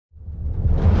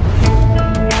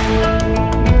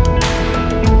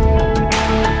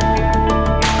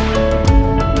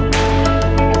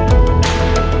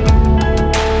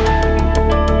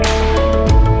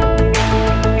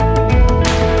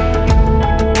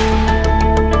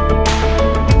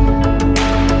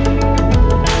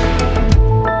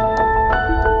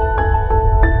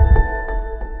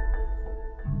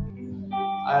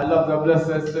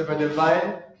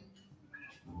flying?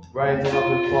 Rising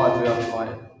up with party of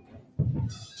flying.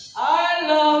 I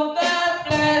love that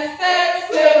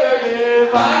blessed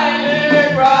Liberty,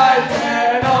 finding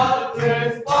rising on the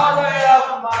crisp pathway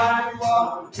of my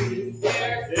one.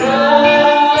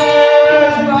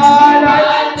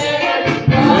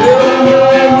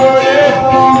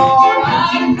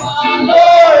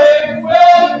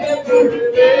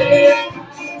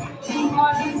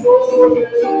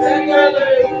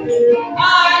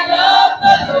 I love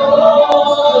the Lord.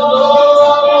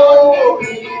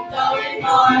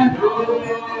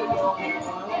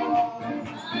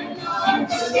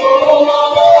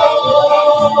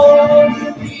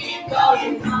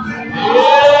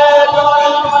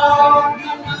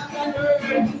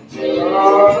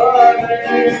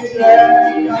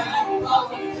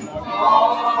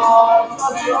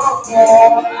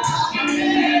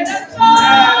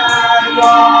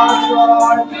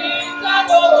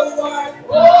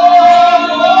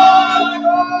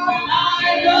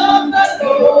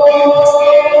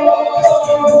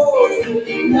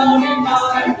 Down in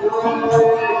my room.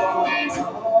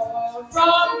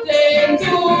 From day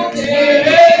to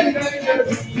day,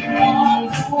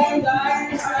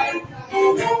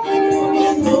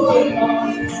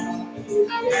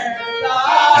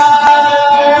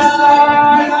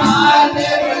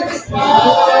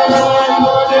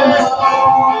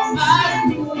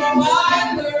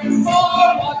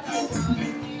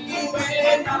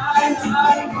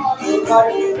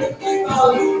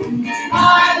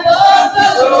 I love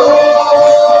the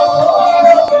Lord.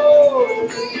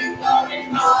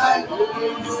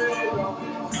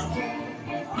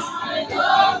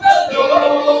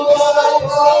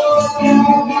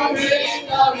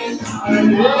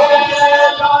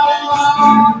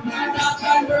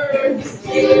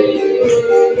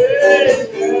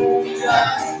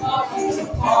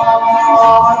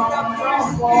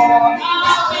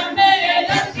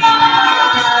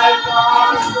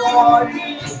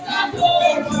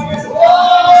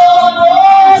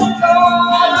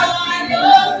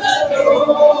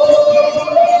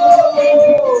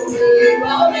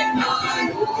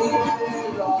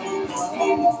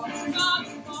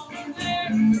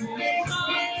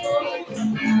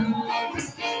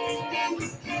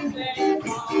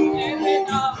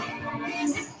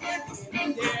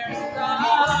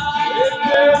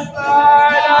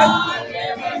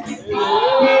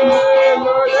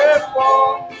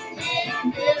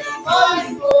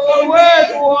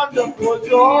 Wonderful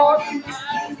joy,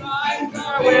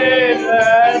 with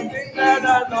everything that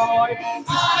I know.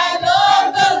 I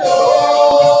love the Lord.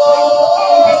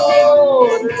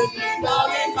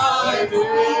 Down in my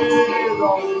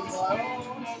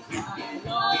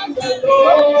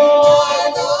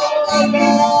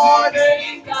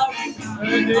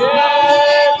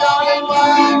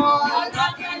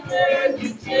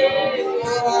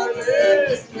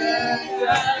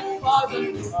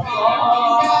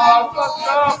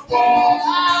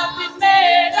I've been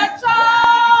made a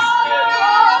child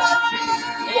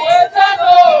with an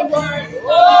old word. Oh,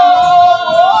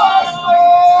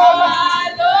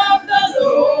 I love the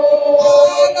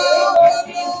Lord.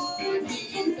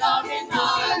 Deep down in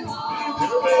my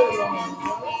heart,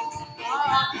 I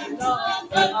love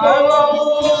the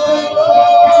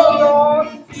Lord.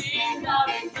 Deep down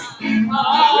in my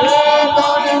heart,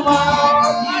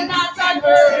 I'm not a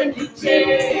virgin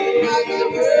chain.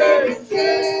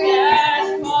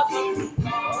 Yes,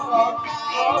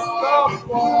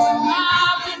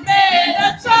 I've been made a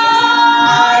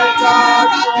child.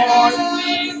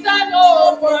 With an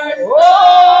old word. Oh,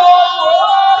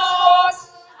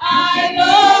 I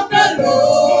love the Lord.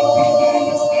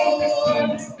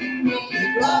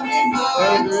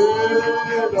 I love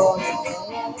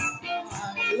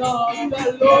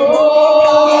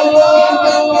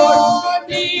the Lord.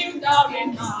 Deep down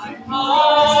in my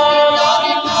heart,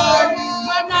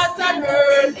 I'm not a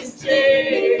virgin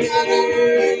chain.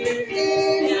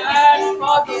 Yes,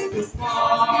 Father,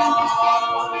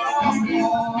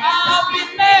 I've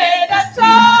been made a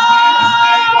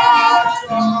child.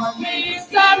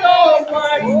 With an old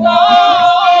word.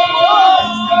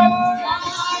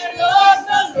 I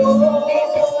love the Lord.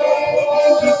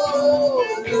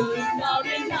 Down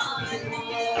in my heart.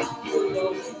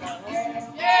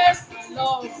 Yes, I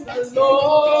love the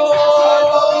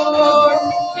Lord.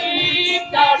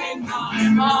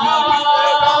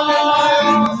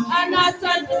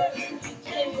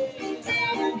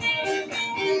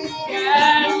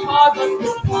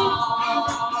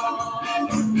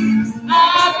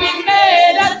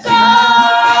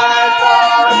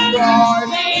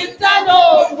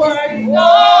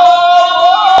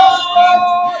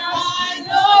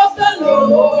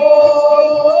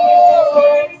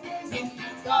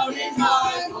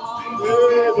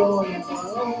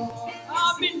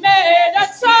 I've been made a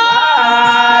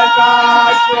child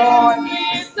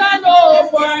with an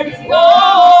open door.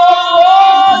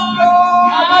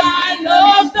 I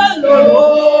love the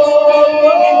Lord.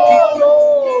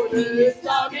 He's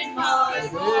down in my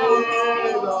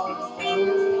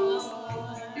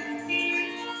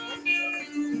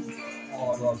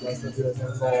Oh Lord, blessed be your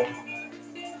name, Lord.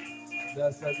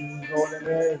 Blessed be his holy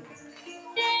name.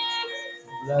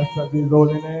 Blessed be his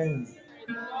holy name.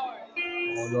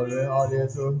 Oh Lord, we are here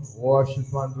to worship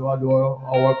and to adore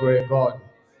our great God.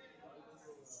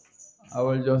 I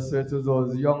will just say to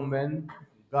those young men,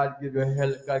 God give you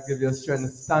health, God give you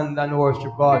strength. Stand and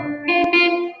worship God.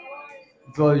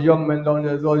 Those young men down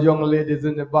there, those young ladies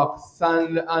in the back,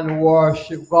 stand and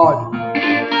worship God.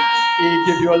 He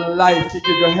give you life, He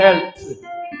give you health.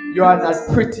 You are not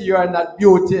pretty, you are not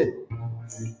beauty.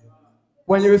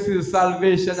 When you receive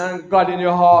salvation and God in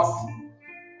your heart,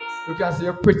 you can say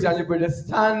you're pretty and you're pretty.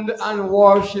 Stand and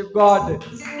worship God.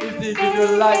 He give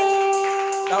you life.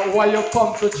 That's why you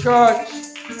come to church.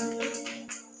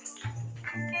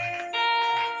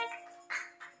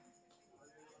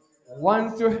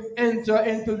 Want to enter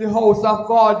into the house of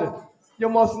God, you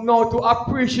must know to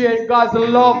appreciate God's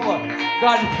love,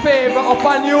 God's favor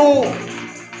upon you.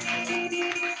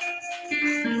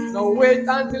 Now wait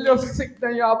until you're sick,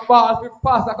 then you're bad. The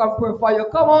pastor can pray for you.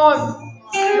 Come on,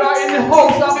 you are in the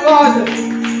house of God.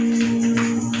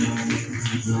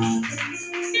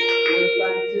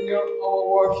 We'll continue our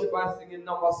worship by singing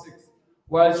number 6.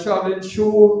 While traveling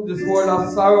through this world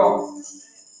of sorrow,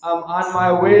 I'm on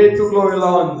my way to glory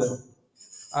land.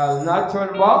 I'll not turn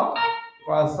back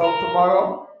for a song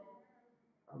tomorrow.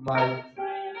 My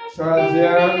trials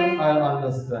there, I'll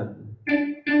understand.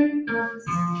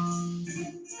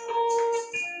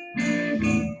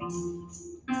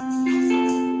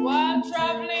 While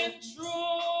traveling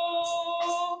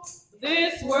through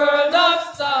this world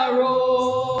of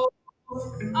sorrow,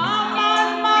 I'm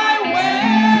on my way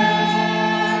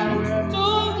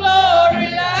to glory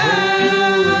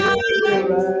land.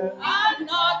 I'll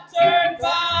not turn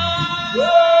back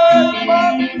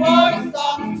for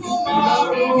some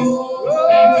tomorrow.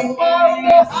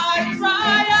 I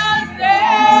try and say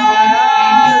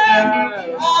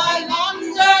I'll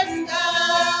understand.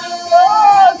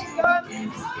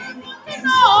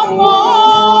 No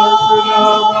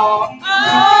more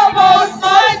about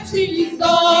my Jesus.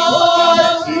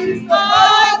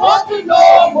 I want to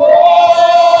know more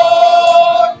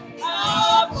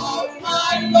about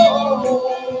my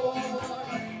Lord.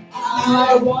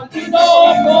 I want to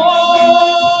know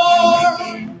more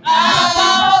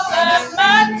about that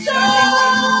mansion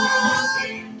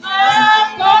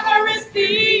I'm gonna receive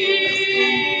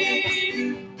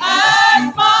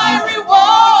as my reward.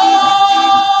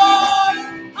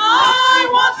 I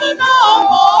want to know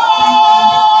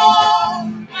more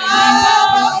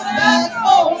about that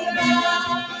old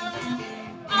land.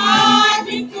 I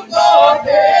need to go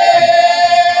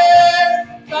there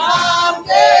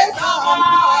someday,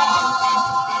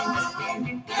 sometime.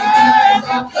 And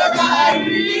after I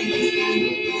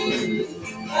read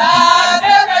that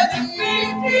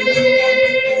everything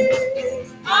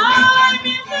I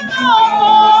need to know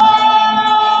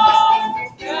more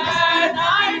than I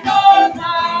know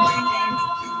now.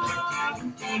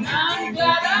 And I'm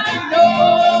glad I know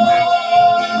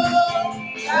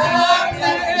that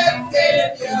blessed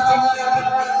Savior,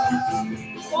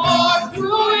 for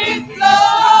through His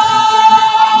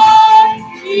blood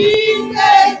He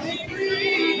set me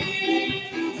free.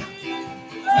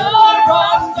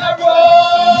 Across the road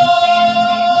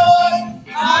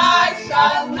I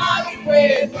shall not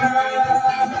waver,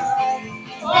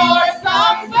 for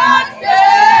some bad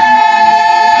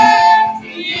day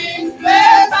His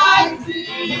face I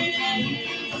see.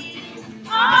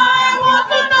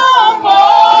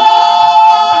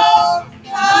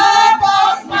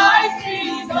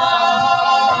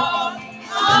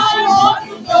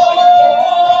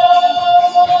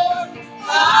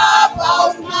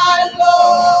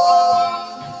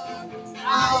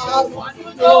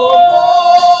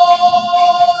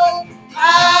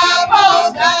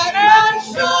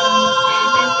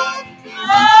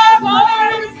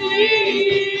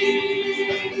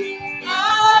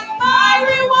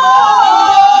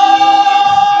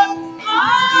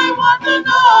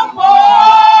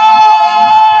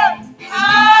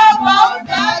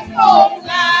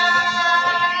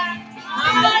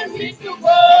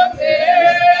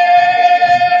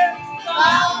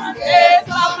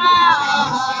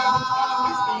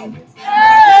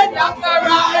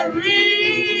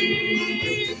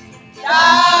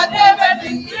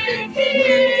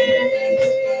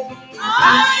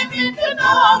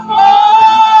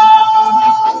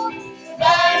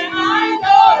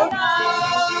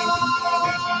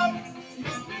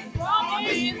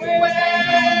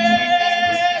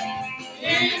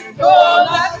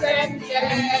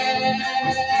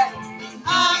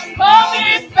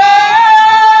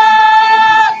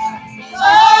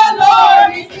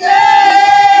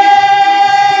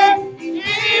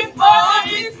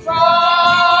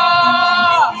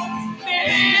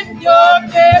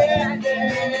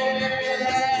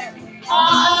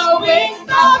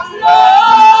 of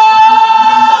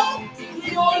love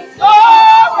you store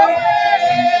away.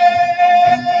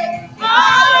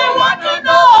 I want to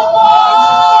know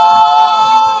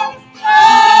more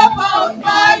about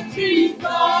my Jesus.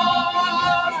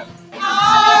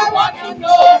 I want to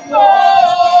know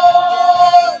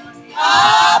more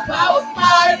about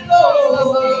my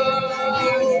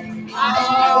Lord. I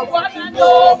want to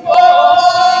know more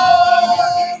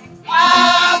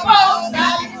about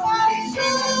that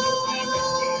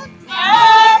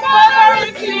I'm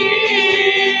gonna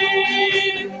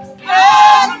receive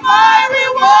as my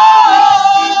reward.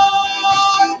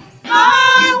 I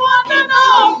want to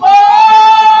know more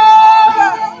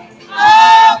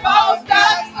about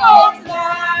that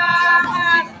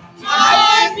homeland. I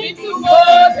need to go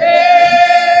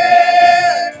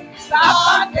there.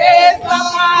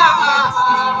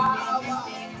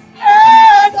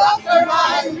 And after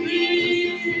I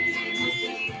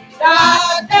read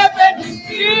that heaven is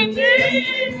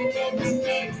beating,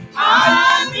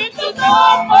 I need to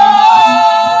know more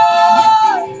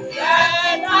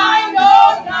than I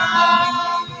know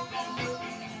now.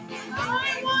 I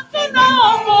want to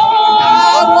know more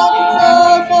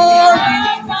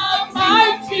about my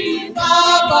Jesus.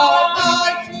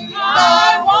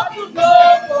 I want to know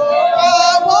more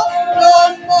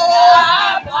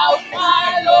about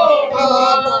my Lord. I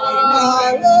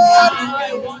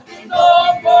want to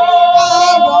know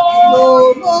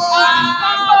more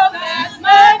about that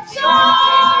mansion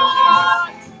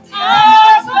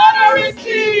I'm gonna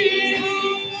receive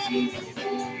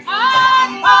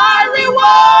as my reward.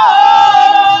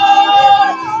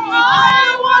 I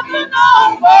want to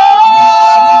know more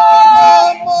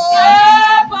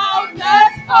about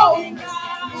that home.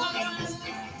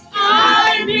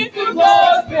 I need to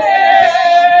go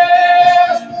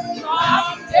there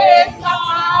someday,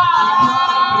 somehow.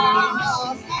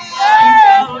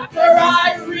 After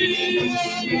I reach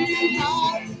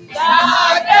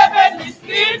that heaven is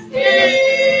beating,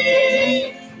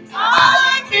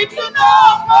 I need to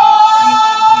know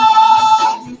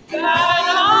more than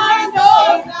I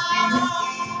know now.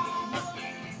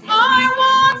 I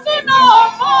want to know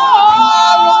more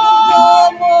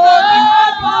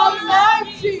about my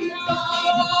Jesus.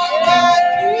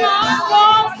 I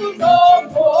want to know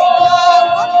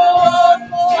more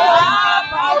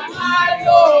about my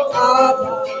Lord.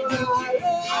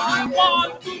 I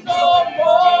want to know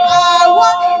more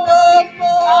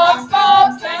about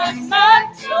that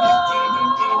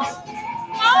mansion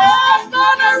I'm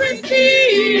gonna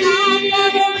receive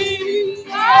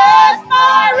as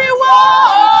my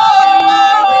reward.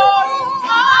 I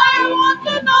want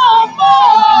to know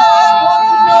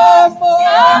more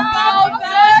about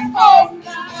that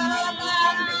homeland.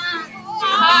 I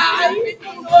need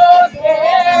to go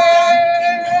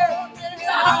there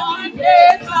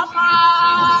someday,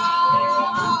 somehow.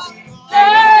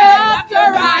 After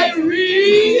I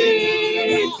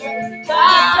reach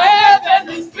that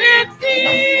heaven is 50,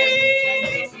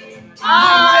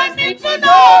 I need to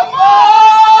know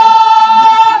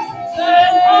more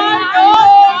than I know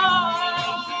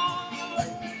now.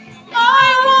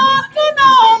 I want to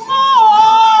know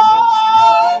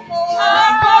more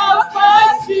about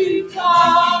my Jesus.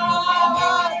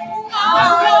 I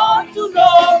want to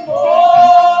know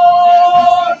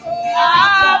more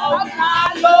about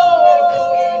my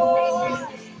Lord.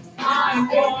 I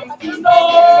want to know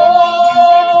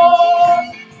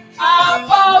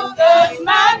about the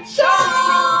mansion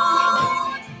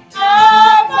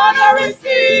I'm gonna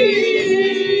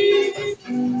receive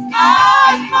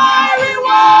as my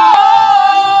reward.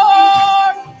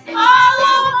 I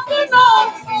want to know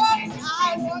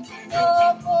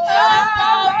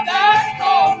about that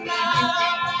homeland.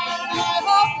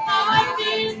 I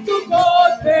need to go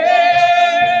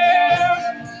there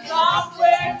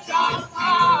somewhere,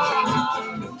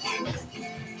 somehow.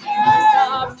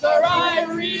 After I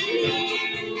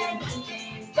read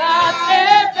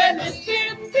that heaven is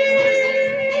 50,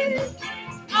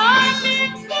 I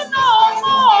need to know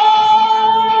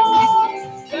more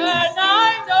than I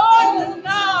know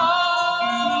now.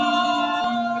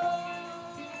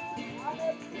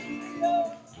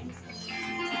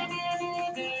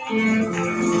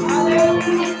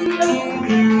 Hallelujah.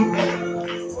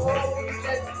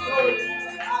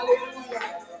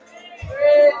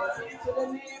 Praise be to the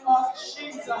name of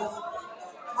Jesus.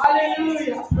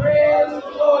 Hallelujah. Praise His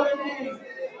holy name.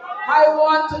 I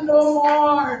want to know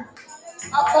more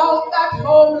about that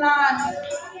homeland.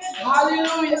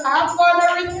 Hallelujah. I'm going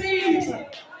to receive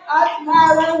as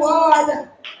my reward.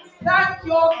 Thank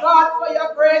you, God, for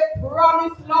your great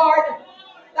promise, Lord,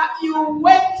 that you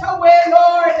went away,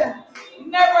 Lord,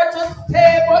 never to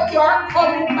stay, but you are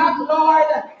coming back, Lord.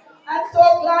 And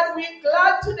so we're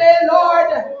glad today, Lord,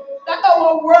 that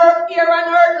our work here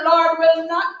on earth, Lord, will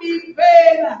not be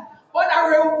vain, but a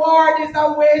reward is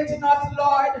awaiting us,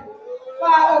 Lord.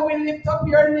 Father, we lift up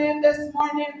your name this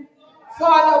morning.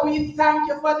 Father, we thank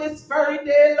you for this very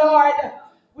day, Lord.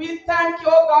 We thank you,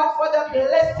 oh God, for the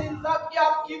blessings that you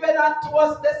have given unto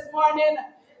us this morning.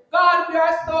 God, we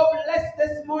are so blessed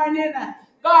this morning.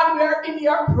 God, we are in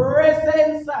your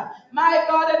presence. My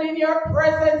God, and in your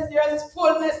presence there is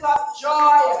fullness of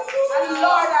joy. And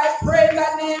Lord, I pray in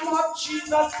the name of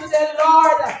Jesus today,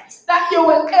 Lord, that you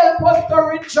will help us to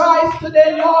rejoice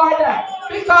today, Lord,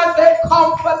 because the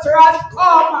Comforter has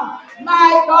come.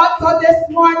 My God, so this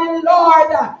morning,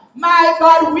 Lord, my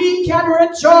God, we can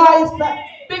rejoice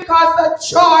because the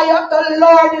joy of the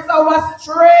Lord is our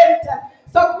strength.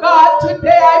 So God,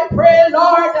 today I pray,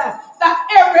 Lord, that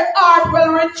every heart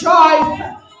will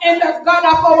rejoice in the God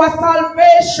of our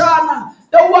salvation,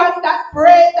 the one that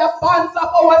breaks the bonds of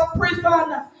our prison,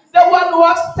 the one who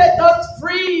has set us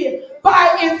free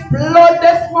by his blood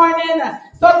this morning.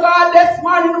 So God, this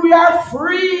morning we are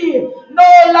free,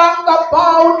 no longer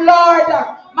bound, Lord.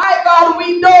 My God,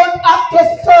 we don't have to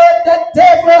serve the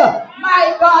devil.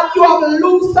 My God, you have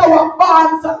loosed our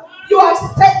bonds. You have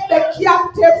set the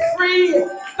captive free.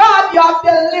 God, you have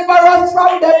delivered us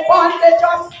from the bondage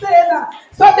of sin.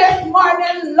 So this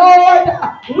morning, Lord,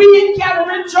 we can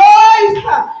rejoice.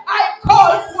 I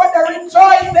call for the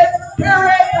rejoicing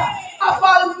spirit of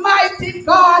Almighty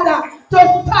God to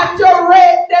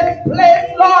saturate this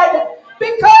place, Lord.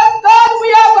 Because, God, we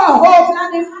have a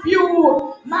homeland in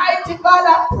view. Mighty God,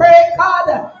 I pray, God,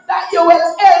 that you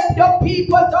will help your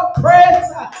people to press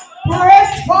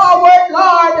forward,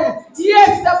 Lord.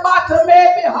 Yes, the battle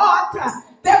may be hot,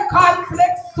 the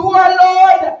conflict sore,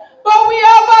 Lord, but we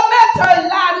have a better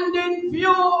land in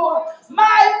view.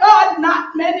 My God,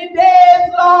 not many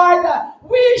days, Lord,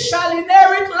 we shall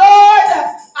inherit, Lord,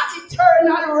 an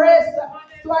eternal rest.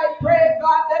 So I pray,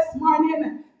 God, this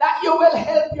morning that you will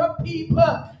help your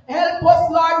people. Help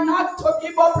us, Lord, not to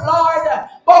give up, Lord,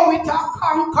 but with a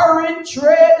conquering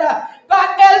trade.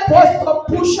 God, help us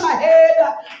to push ahead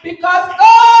because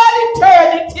God,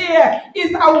 eternity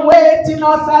is awaiting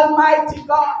us, Almighty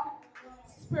God.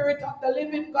 Spirit of the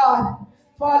living God,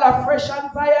 fall afresh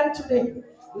on Zion today.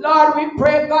 Lord, we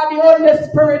pray, God, the Holy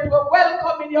Spirit will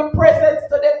welcome in your presence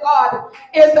today, God,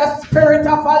 is the Spirit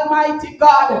of Almighty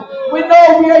God. We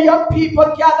know where your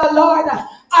people gather, Lord.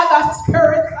 Other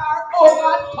spirits are, oh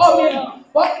God, coming.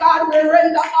 But God, we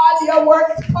render all your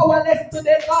works powerless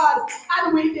today, God.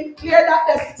 And we declare that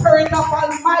the Spirit of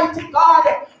Almighty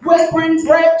God will bring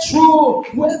breakthrough,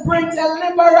 will bring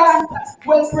deliverance,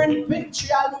 will bring victory,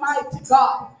 Almighty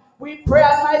God. We pray,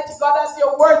 Almighty God, as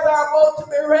your words are about to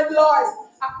be read, Lord,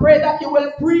 I pray that you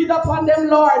will breathe upon them,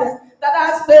 Lord, that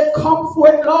as they come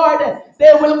forth, Lord,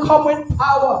 they will come with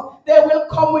power, they will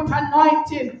come with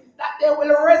anointing, that they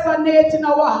will resonate in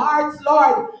our hearts,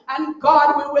 Lord, and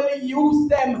God, we will use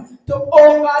them to,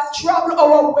 oh God, travel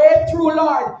our way through,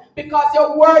 Lord, because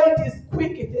your word, it is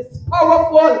quick, it is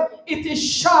powerful, it is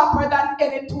sharper than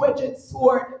any two-edged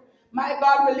sword. My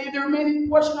God, we leave the remaining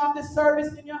portion of the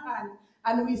service in your hands.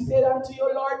 And we say unto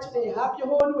you, Lord, today, have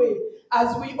your own way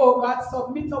as we, oh God,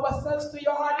 submit ourselves to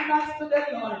your ordinance today,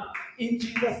 Lord. In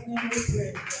Jesus' name we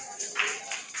pray.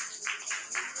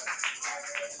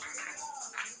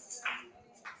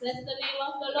 Bless the name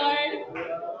of the Lord.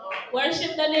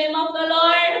 Worship the name of the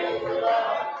Lord.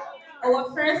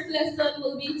 Our first lesson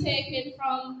will be taken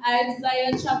from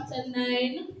Isaiah chapter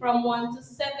 9, from 1 to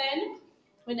 7.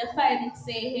 When you find it,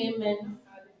 say amen.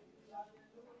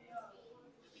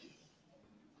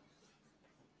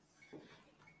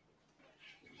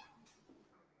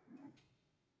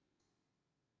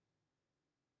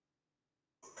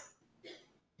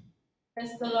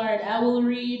 Bless the Lord. I will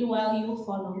read while you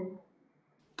follow.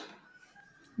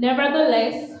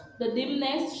 Nevertheless, the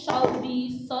dimness shall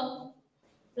be such.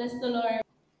 Bless the Lord.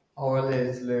 Our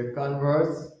lately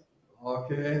converts.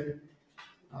 Okay.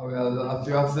 Well, if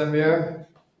you have them here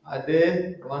a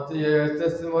day, want to hear your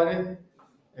testimony,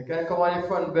 you can come on the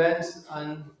front bench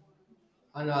and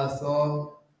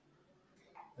also,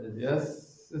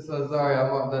 yes, Sister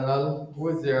Zaria McDonald, who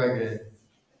is here again?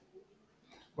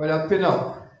 Well, pin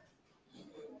up.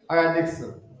 Alright,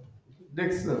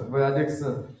 Dixon. Brother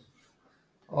Dixon.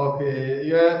 Okay,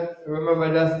 yeah,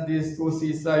 remember that these two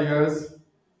sisters yours.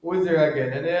 Who is there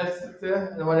again? Anyone else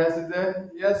there? Anyone else there?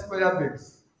 Yes, Brother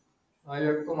Biggs. And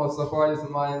you come up so far this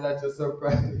morning that you're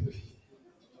surprised.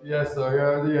 Yes, so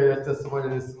you're already hear your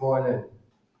testimony this morning.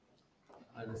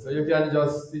 And so you can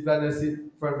just sit on the seat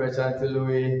front bench until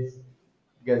we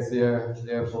gets here,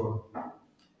 therefore.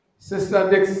 Sister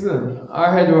Dixon,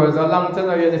 our head was a long time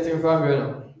I hear anything from you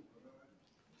now.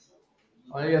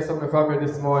 I hear something from you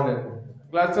this morning.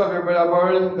 Glad to have you, Brother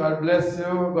Burl. God bless you.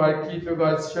 God keep you.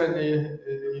 God strengthen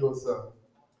you, sir.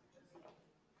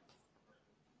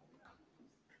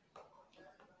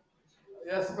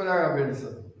 Yes, Brother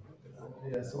Robinson.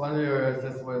 Yes, one of your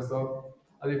testimony. So,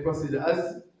 as we proceed,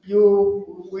 as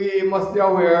we must be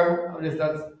aware of this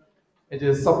that it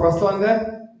is Supper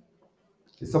Sunday.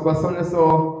 It's Supper Sunday,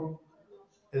 so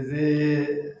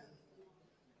the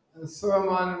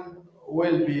sermon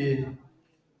will be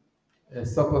a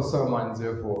supper sermon,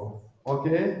 therefore.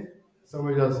 Okay? So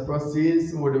we just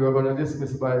proceed. We're going to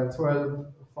dismiss by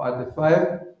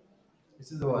 12:45.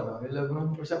 This is the one now.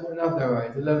 11. Which I'm going to have that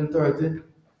right? 11:30.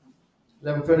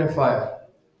 11:25.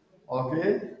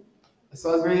 Okay?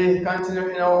 So as we continue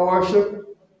in our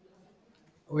worship,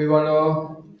 we're going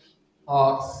to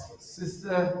ask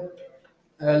Sister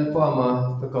El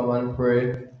Palmer to come and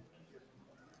pray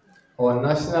our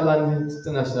national and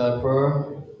international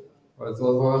prayer for those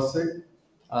who are sick,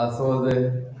 also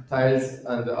the tithes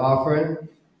and the offering,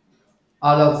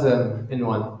 all of them in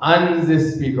one, and the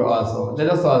speaker also. Let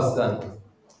us all stand.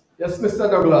 Yes, Mr.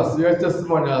 Douglas, your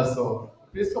testimony also.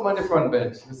 Please come on the front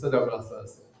bench, Mr. Douglas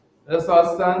also. Let us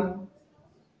all stand.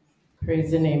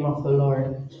 Praise the name of the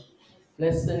Lord.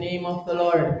 Bless the name of the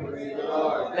Lord.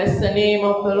 Bless the name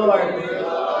of the Lord.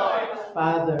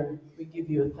 Father, we give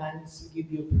you thanks, we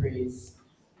give you praise.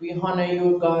 We honor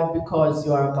you, God, because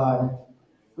you are God.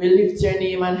 We lift your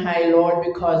name on high, Lord,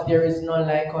 because there is none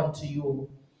like unto you.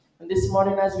 And this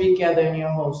morning as we gather in your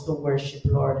house to worship,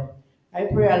 Lord, I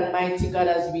pray, Almighty God,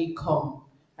 as we come,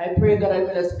 I pray, God, that you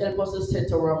will help us to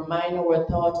set our mind, our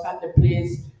thought at the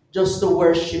place just to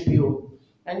worship you.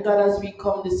 And God, as we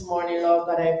come this morning, Lord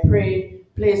God, I pray,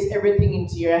 place everything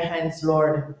into your hands,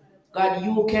 Lord. God,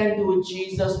 you can do,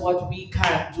 Jesus, what we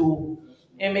can't do.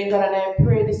 Amen, God, and I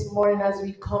pray this morning as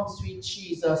we come, sweet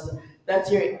Jesus,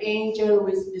 that your angel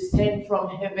will descend from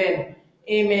heaven.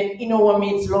 Amen, in our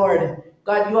midst, Lord.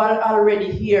 God, you are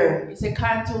already here. It's a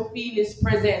time to feel his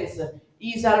presence.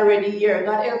 He's already here.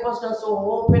 God, help us just to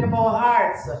open up our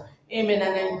hearts. Amen,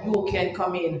 and then you can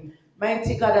come in.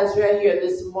 Mighty God, as we are here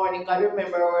this morning, God,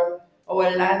 remember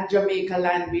our land, Jamaica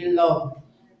land we love.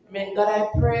 Amen. God, I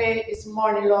pray this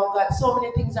morning, Lord God, so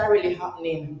many things are really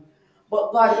happening.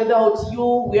 But God, without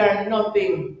you, we are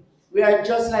nothing. We are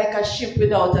just like a ship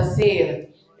without a sail.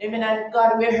 Amen. And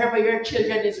God, wherever your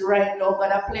children is right now,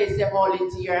 God, I place them all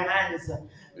into your hands.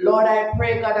 Lord, I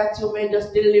pray, God, that you may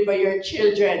just deliver your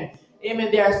children.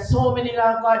 Amen. There are so many,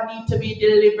 Lord God, need to be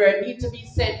delivered, need to be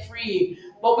set free.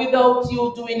 But without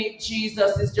you doing it,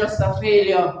 Jesus, it's just a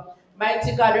failure.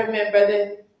 Mighty God, remember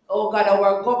the, oh God,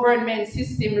 our government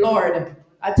system, Lord.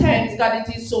 At times, God,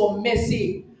 it is so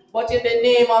messy. But in the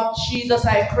name of Jesus,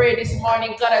 I pray this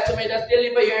morning, God, that you may just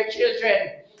deliver your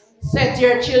children. Set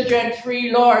your children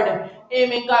free, Lord.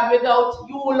 Amen, God. Without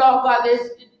you, Lord God,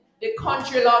 the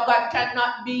country, Lord God,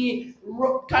 cannot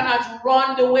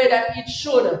run the way that it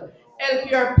should.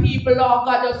 Help your people, Lord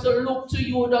God, just to look to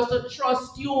you, just to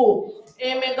trust you.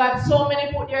 Amen, God. So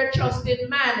many put their trust in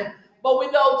man. But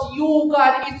without you,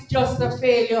 God, it's just a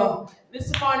failure.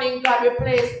 This morning, God, we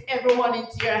place everyone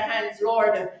into your hands,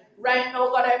 Lord. Right now,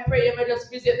 God, I pray you may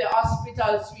just visit the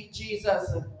hospital, sweet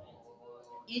Jesus.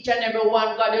 Each and every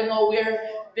one, God, you know where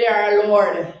they are,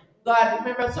 Lord. God,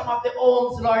 remember some of the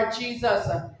homes, Lord Jesus.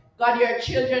 God, your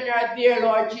children are there,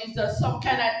 Lord Jesus. Some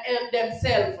cannot help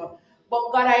themselves.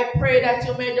 But God, I pray that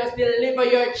you may just deliver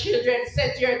your children,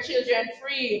 set your children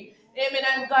free. Amen.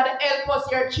 And God, help us,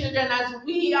 your children, as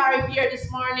we are here this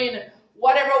morning.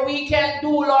 Whatever we can do,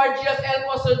 Lord, just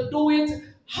help us to do it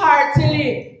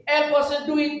heartily. Help us to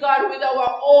do it, God, with our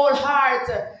whole heart.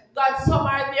 God, some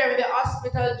are there in the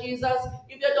hospital, Jesus.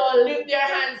 If they don't lift their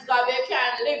hands, God, they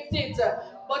can't lift it.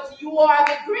 But you are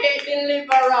the great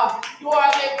deliverer. You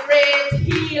are the great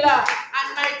healer.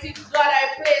 And mighty God, I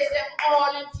place them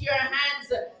all into your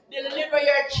hands. Deliver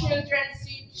your children,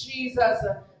 sweet Jesus.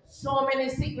 So many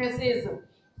sicknesses,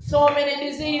 so many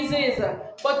diseases,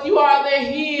 but you are the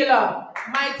healer.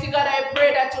 Mighty God, I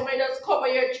pray that you may just cover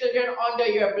your children under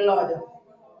your blood.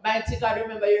 Mighty God,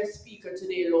 remember your speaker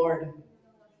today, Lord.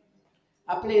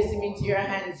 I place him into your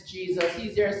hands, Jesus.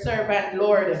 He's your servant,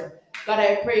 Lord. God,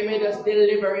 I pray may just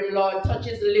deliver him, Lord. Touch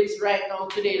his lips right now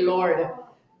today, Lord.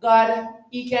 God,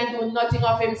 he can do nothing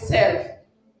of himself.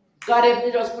 God, if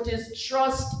he just put his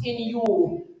trust in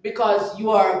you because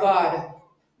you are God.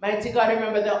 Mighty God,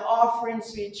 remember the offering,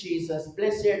 sweet Jesus.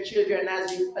 Bless your children as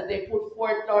they put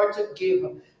forth, Lord, to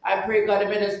give. I pray, God,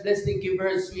 may just bless the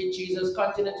givers, sweet Jesus.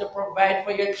 Continue to provide for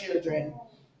your children.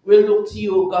 We look to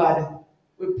you, God.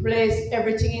 We place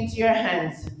everything into your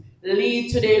hands.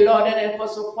 Lead today, Lord, and help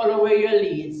us to follow where you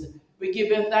leads. We give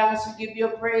you thanks, we give you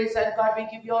praise, and God, we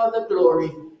give you all the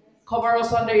glory. Cover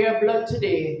us under your blood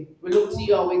today. We look to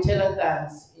you and we tell you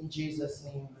thanks in Jesus'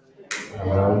 name.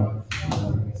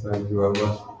 Thank you very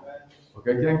much.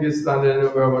 Okay, can you stand in?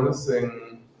 We're going to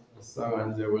sing a song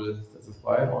and they will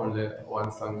testify. Only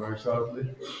one song very shortly.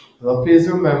 So please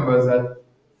remember that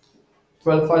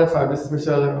 12:45 the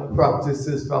special practice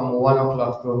is from 1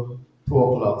 o'clock to 2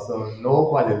 o'clock, so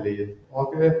nobody leave.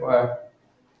 Okay, for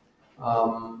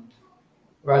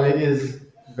rally is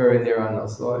very near on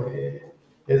us. So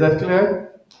is that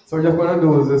clear? So we're just going to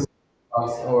do this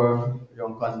ask our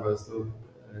young converts to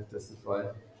testify.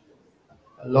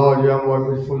 Lord, you are more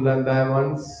beautiful than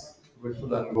diamonds, beautiful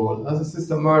than gold. As a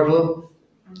Sister Myrtle,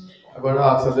 I'm going to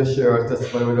ask her to share her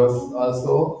testimony with us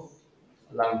also.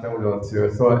 A long time we don't see her.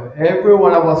 So every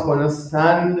one of us going to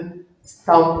stand,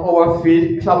 stamp our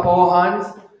feet, clap our hands,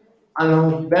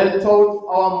 and belt out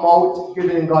our mouth,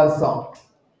 giving God song.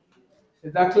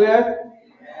 Is that clear?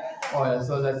 Oh yeah,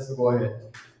 so let's go ahead.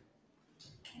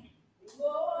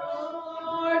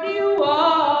 Lord, you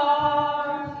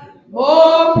are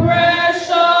more precious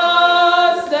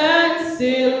than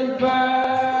silver.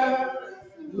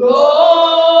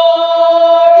 Lord,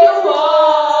 you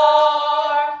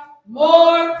are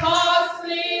more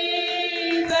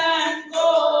costly than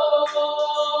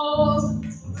gold.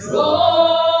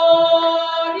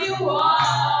 Lord, you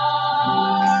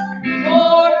are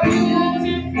more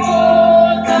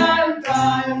beautiful than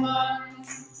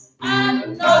diamonds,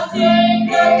 and nothing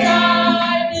that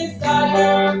I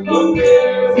desire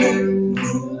compares with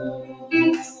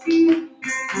you.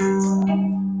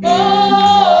 Oh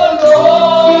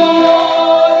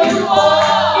Lord, you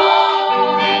are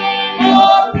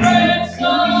more precious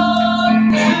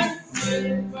than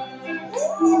silver.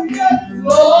 Yes,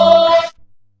 Lord.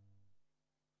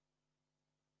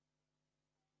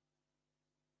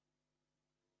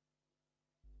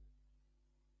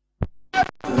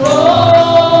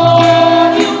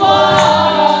 Lord, you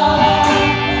are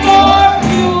more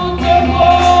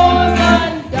beautiful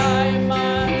than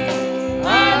diamonds,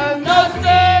 and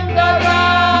nothing that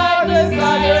I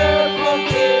desire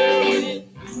compares with you.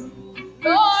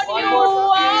 Lord, you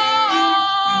are.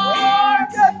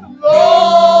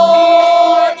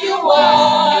 Lord, you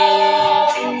are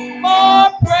more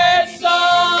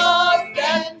precious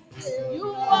than you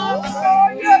are.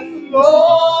 Yes,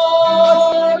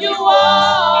 Lord, you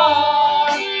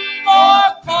are more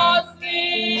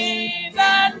costly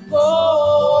than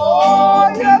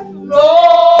gold. Yes,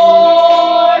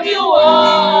 Lord, you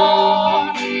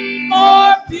are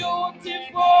more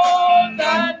beautiful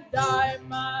than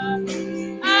diamonds,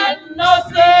 and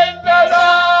nothing that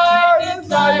I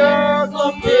desire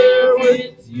compare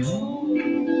with you.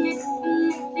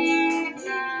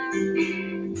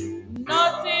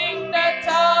 Nothing that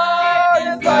I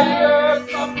desire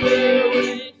compare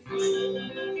with you.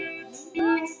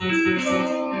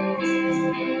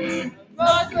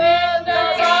 Nothing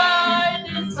that I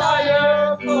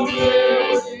desire compare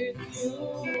with you.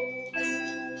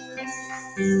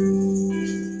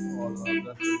 Oh Lord,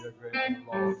 blessed be your great name,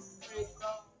 Lord.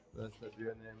 Blessed be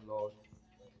your name, Lord.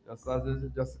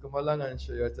 Just come along and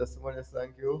share your testimony.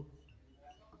 Thank you.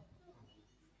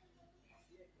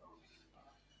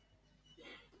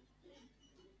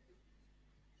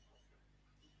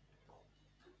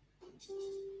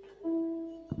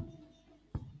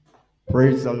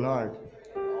 Praise the Lord.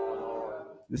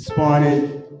 This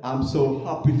morning, I'm so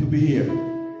happy to be here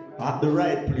at the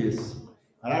right place.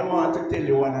 And I want to tell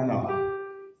you one and all.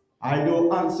 I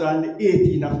do answer on the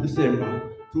 18th of December,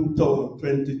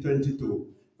 2022,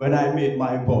 when I made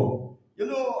my vow. You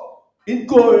know, in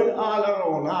going all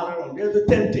around, there's a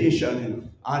temptation, you know.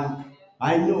 And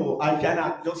I know I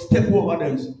cannot just step over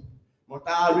them. But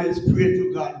I always pray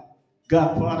to God,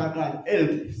 God, Father God,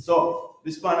 help me. So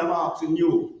this morning I'm asking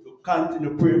you to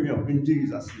continue praying me up in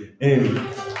Jesus' name. Amen.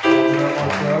 Thank you very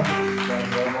much, sir. Thank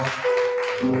you very much.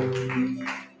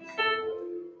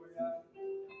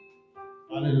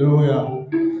 Hallelujah.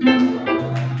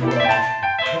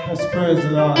 Let us praise the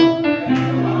Lord.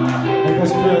 Let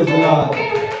us praise the Lord.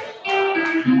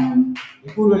 The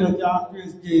good when you can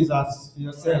praise Jesus for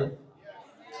yourself.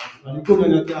 And the good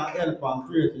when you can help and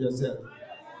pray for yourself.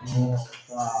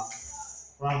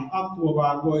 From October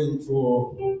going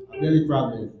through a belly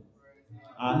problem.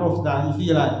 And after that you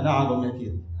feel like now I'm going to make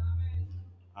it.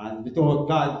 And without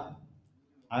God,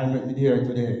 I make me here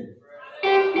today.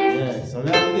 Yeah, so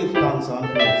let's give thanks and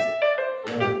praise.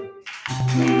 Yeah.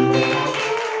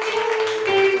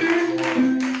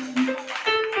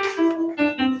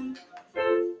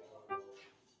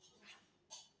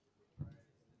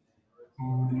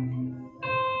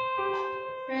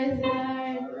 Praise the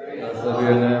Lord. Blessed be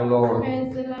your name, Lord.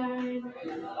 Praise the Lord.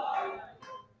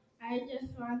 I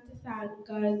just want to thank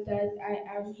God that I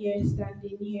am here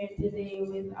standing here today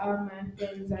with all my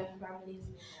friends and families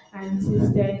and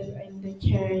sisters in the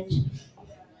church.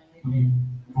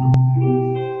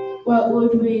 What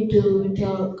would we do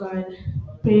without God?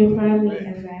 Pray for me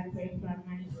as I pray for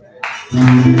myself.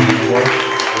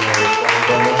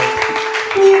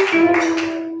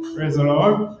 Praise the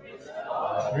Lord.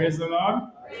 Praise the Lord.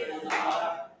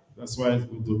 That's why it's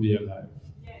good to be alive.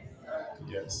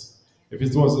 Yes. If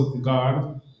it wasn't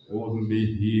God, I wouldn't be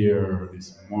here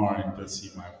this morning to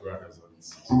see my brothers and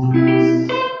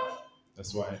sisters.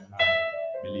 That's why I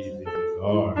believe in the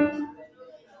Lord.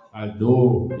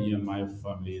 Although me and my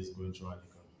family is going through a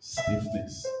little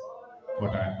stiffness,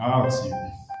 but I ask you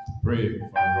to pray for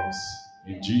us.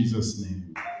 In Jesus'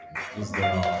 name is the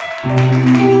Lord.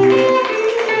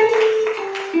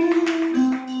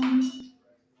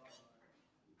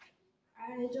 I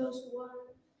just want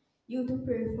you to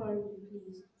pray for me,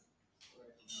 please.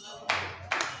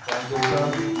 Thank you, sir.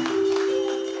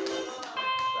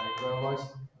 Thank you very much.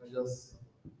 Just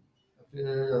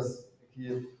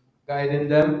keep guiding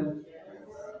them.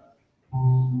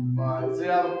 But they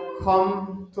have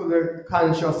come to the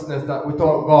consciousness that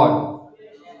without God,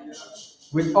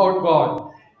 we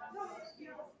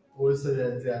say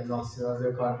that they are nothing,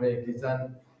 they can't make it.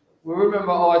 And we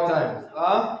remember our times,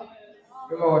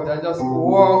 remember our times, just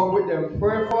walk with them,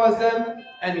 pray for them,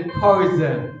 and encourage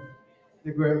them.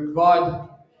 The great God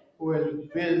will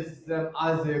build them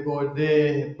as they go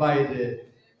day by day.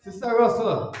 Sister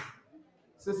Russell,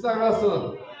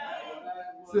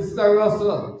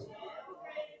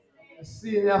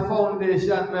 Senior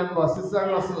Foundation member, Sister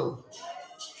Russell.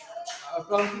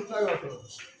 Come, Sister Russell.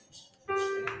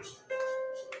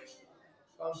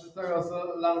 Come, Sister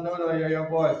Russell, long time I hear your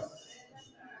voice.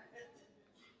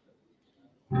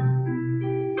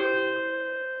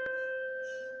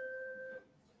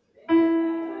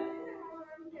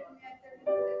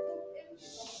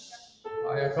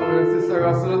 Are you coming, Sister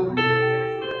Russell?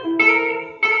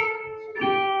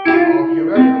 Okay,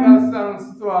 we're giving thanks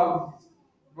to our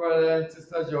brother and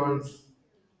Sister Jones.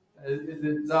 Is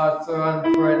it daughter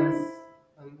and friends?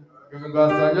 And giving God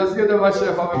thanks. Just give them a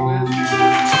share for me, please.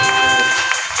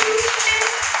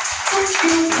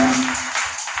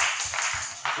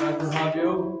 Glad to have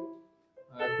you.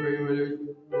 I pray you will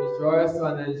rejoice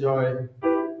and enjoy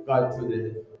God today.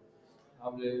 I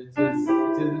believe it is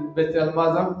Bethel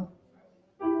Mother.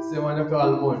 Same one you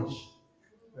call Munch.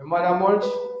 Your mother Munch?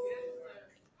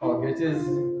 Okay, it is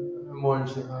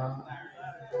Munch.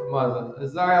 Mother.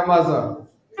 Is that your mother?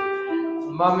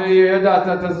 Mommy, your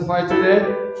daughter testify today?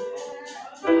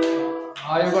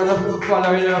 Are you going to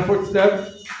follow in your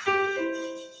footsteps?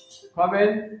 Come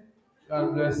in.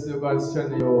 God bless you. God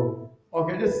strengthen you.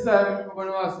 Okay, this time we're going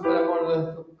to ask Brother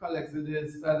Mother to collect the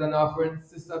tithes and offering.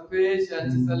 Sister Paige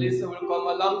and Sister Lisa will come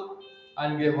along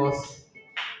and give us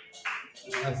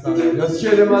a song. Just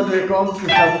share them as they come.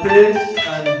 Sister Paige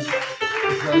and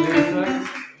Sister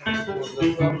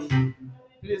Lisa.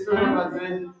 Please remember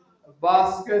the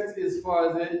basket is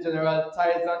for the general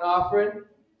tithes and offering,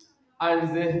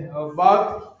 and the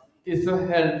bag is to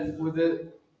help with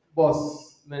the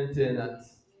bus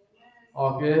maintenance.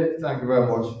 Okay, thank you very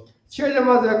much. Share them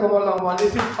as they come along, man.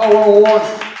 It is our one.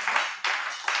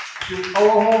 It is our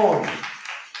home.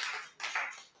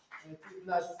 It is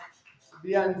not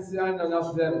Beyonce and none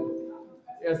of them.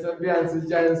 Yes, Beyonce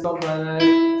joined someone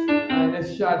and a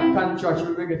short contract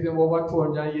will be getting over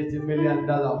 $280 million.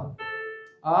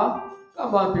 Huh?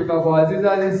 Come on, people of God. These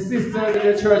are the sisters in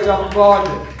the Church of God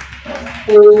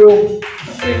who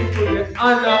sing to the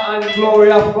honor and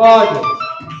glory of God.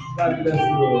 God bless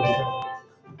you.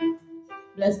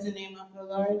 Bless the name of the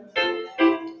Lord.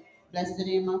 Bless the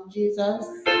name of Jesus.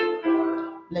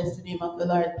 Bless the name of the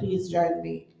Lord. Please join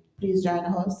me. Please join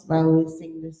us while we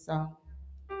sing this song.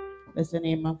 Bless the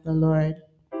name of the Lord.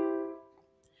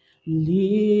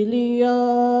 Lily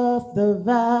of the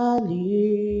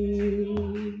valley,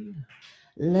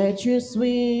 let your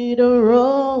sweet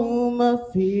aroma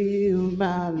fill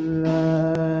my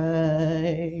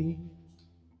life.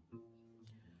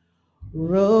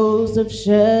 Rose of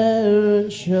Sharon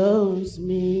shows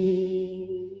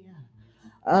me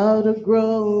how to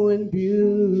grow in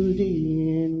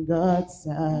beauty in God's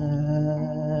sight.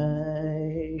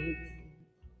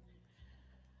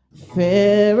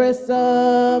 Fairest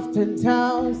of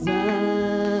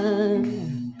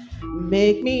 10,000,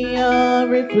 make me a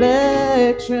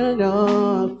reflection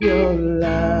of your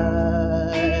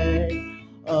light,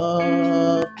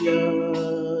 of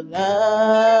your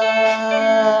light.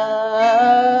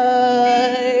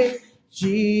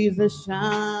 Jesus. Jesus,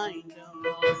 shine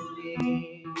on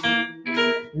me.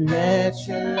 Let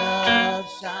your love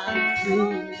shine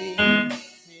through me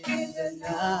in the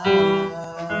night.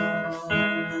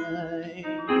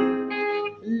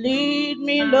 Lead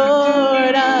me,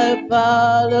 Lord, I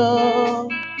follow.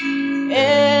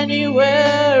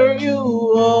 Anywhere you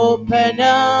open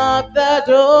up the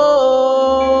door.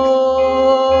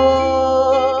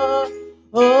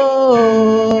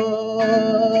 Oh,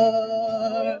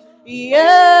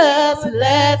 yes,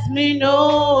 let me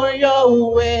know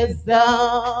your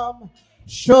wisdom.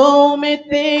 Show me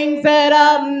things that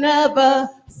I've never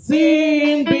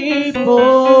seen before.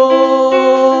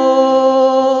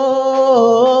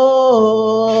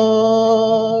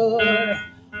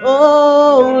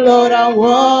 Oh, Lord, I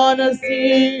wanna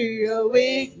see your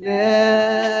weakness.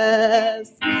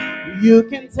 You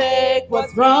can take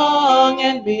what's wrong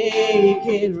and make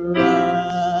it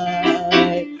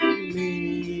right.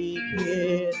 Make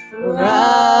it right.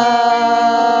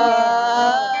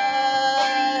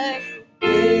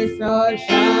 Please, Lord,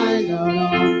 shine down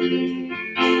on me.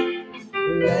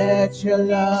 Let your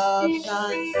love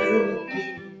shine through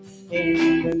me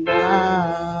in the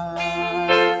night.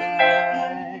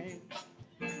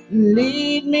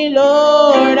 Lead me,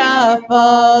 Lord, I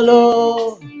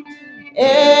follow.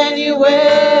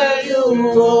 Anywhere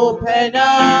you open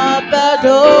up the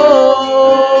door.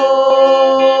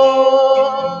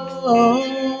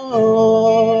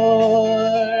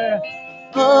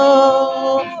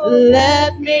 Oh,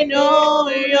 let me know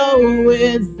your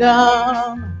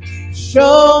wisdom.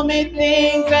 Show me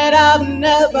things that I've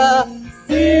never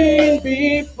seen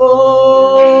before.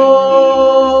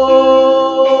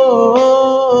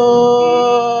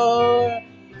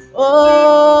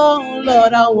 Oh,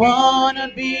 Lord, I wanna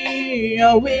be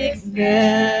a witness.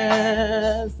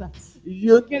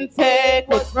 You can take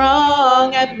what's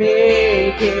wrong and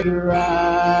make it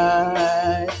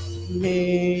right.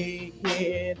 Make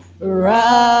it right.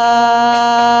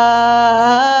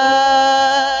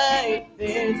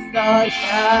 This star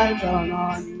shine down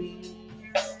on me.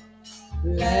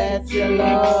 Let your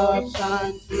love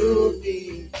shine through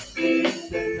me in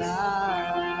the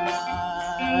night.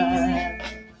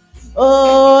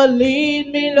 Oh,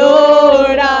 lead me,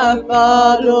 Lord, I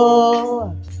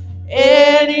follow.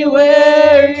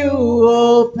 Anywhere you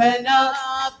open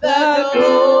up the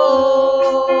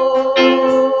door.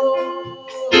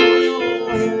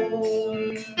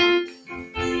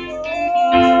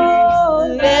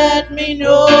 Oh, let me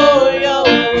know your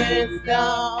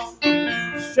wisdom.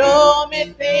 Show me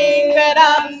things that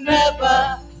I've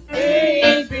never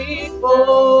seen before.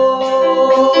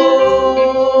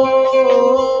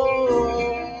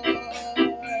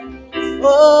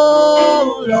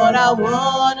 Oh, Lord, I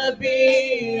wanna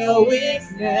be a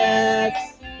witness.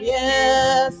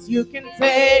 Yes, you can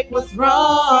take what's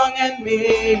wrong and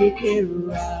make it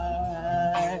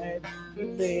right.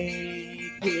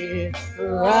 Make it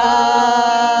right.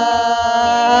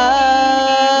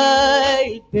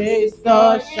 They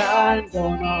start shine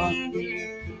down on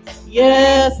me.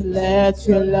 Yes, let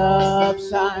your love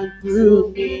shine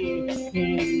through me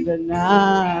in the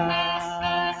night.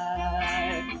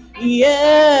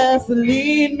 Yes,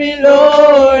 lead me,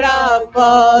 Lord, I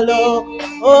follow.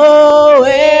 Oh,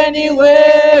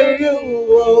 anywhere you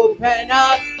open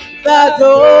up the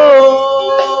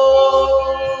door.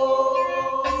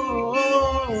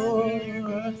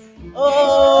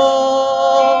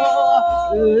 Oh,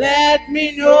 let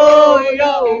me know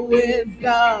your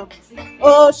wisdom.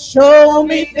 Oh, show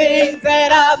me things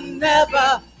that I've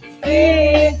never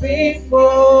seen before.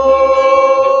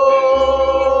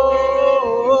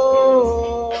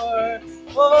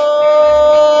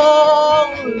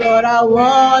 Oh, Lord, I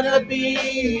wanna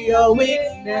be a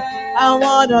witness. I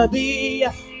wanna be.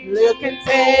 You can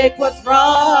take what's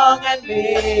wrong and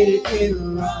make it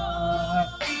right.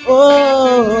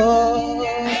 Oh,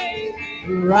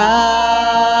 right.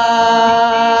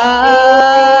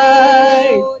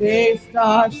 They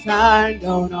start shine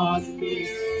down on me.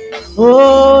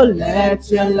 Oh, let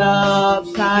your love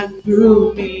shine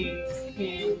through me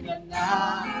in the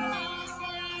night.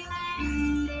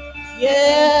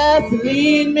 Yes,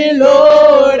 lead me,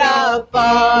 Lord, I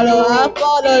follow,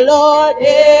 Lord,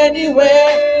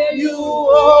 anywhere you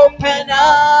open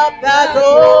up that door.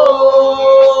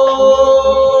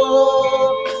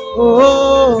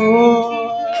 Oh,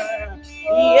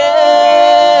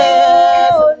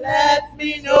 yes, let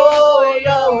me know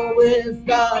your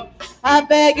wisdom. I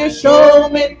beg you, show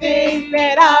me things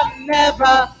that I've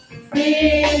never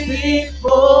seen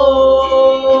before.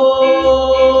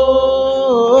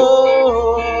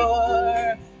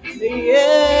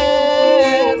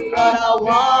 Yes, but I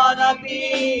wanna wanna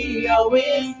be a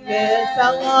witness.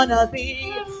 I wanna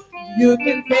be. You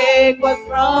can take what's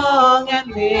wrong and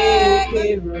make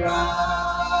it right.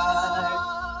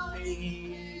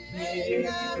 Make it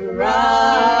right.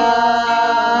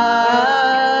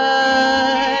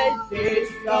 This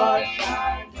star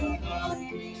shining on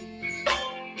me.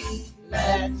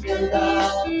 Let your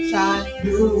love shine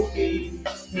through me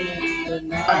in the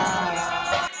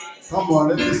night. Come on,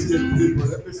 let me see the people.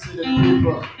 Let me see the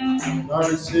people that are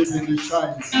receiving the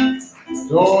shines.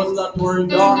 Those that were in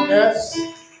darkness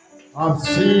have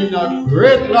seen a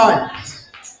great light.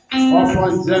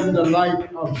 Upon them the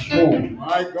light of shone.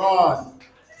 My God.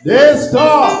 They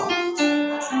star.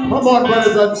 Come on,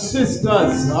 brothers and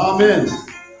sisters. Amen.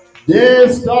 They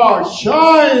star.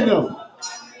 Shine.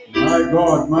 My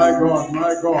God, my God,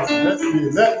 my God. Let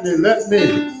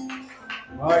me.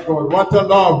 My God, what a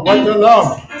love, what a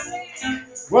love.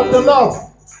 What a love.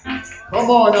 Come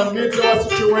on, amidst our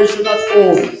situation at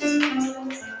home.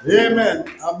 Amen.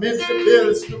 Amidst the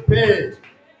bills to pay.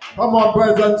 Come on,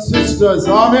 brothers and sisters.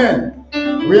 Amen.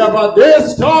 We have a day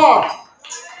star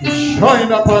to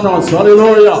shine upon us.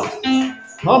 Hallelujah.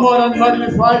 Come on and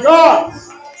magnify God.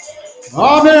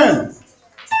 Amen.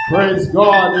 Praise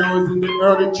God. They was in the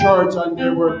early church and they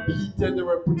were beaten. They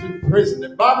were put in prison. The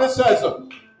Bible says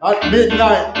at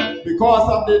midnight, because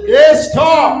of the day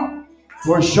star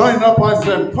was shining upon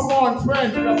them. Come on,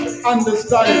 friends. You have to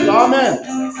understand it.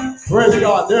 Amen. Praise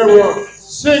God. They were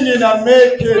singing and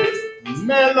making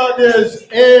melodies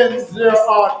in their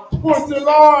heart to the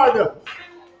Lord.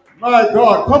 My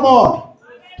God, come on.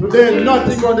 Today,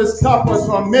 nothing going to stop us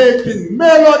from making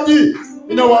melody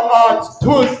in our hearts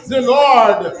to the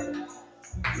Lord.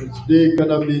 Which they could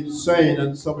have been saying,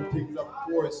 and some things, of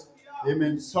course,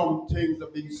 amen, some things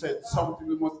have been said, something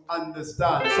we must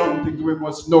understand, some things we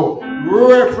must know.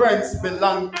 Reference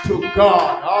belongs to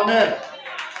God. Amen.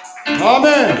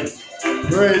 Amen.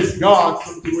 Praise God.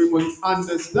 Something we must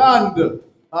understand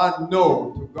and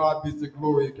know. To God be the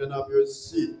glory. You can have your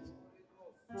seat.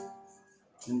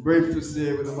 In brief to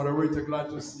say, with the moderator,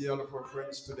 glad to see all of our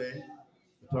friends today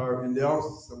that are in the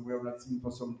house. Some we have not seen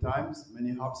for some time.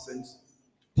 Many absent,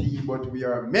 but we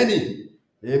are many.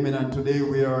 Amen. And today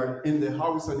we are in the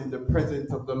house and in the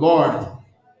presence of the Lord,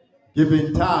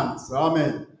 giving thanks.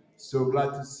 Amen. So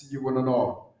glad to see you one and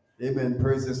all. Amen.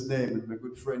 Praise his name. And my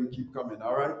good friend, keep coming.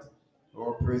 All right.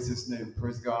 Oh, praise his name.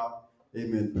 Praise God.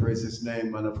 Amen. Praise his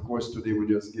name. And of course, today we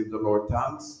just give the Lord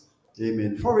thanks.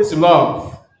 Amen. For his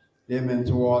love. Amen.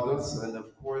 Toward us. And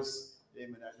of course,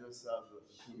 amen. I just have a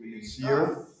few minutes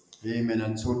here. Amen.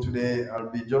 And so today we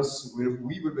will be just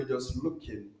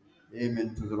looking,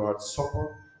 amen, to the Lord's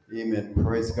Supper. Amen.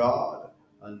 Praise God.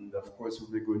 And of course,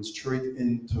 we'll be going straight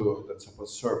into the supper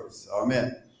service.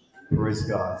 Amen. Praise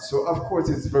God. So of course,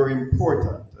 it's very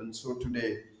important. And so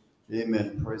today,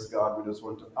 amen. Praise God. We just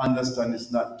want to understand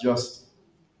it's not just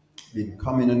been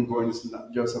coming and going. It's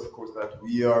not just, of course, that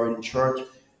we are in church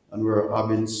and we're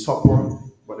having supper,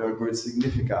 but there are great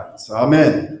significance.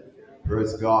 Amen.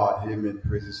 Praise God. Amen.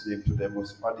 Praise his name to them.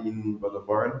 Was adding Brother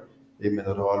Barn. Amen.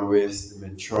 That always,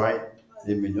 amen, try.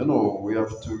 Amen. You know, we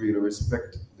have to really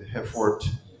respect the effort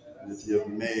that he have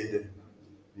made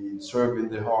in serving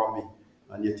the army,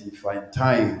 and yet he find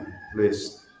time,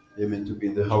 place, amen, to be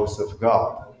in the house of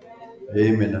God.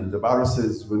 Amen. And the Bible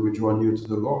says, when we draw near to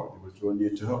the Lord, he will draw near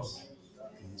to us.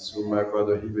 And so, my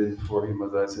brother, even for him,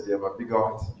 as I said, you have a big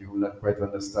heart. You will not quite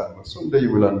understand, but someday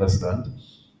you will understand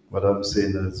what I'm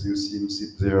saying. As you see him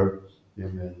sit there,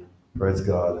 amen. Praise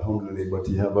God, humbly, but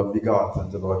he have a big heart,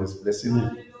 and the Lord is blessing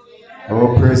him.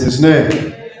 Oh, praise his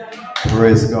name.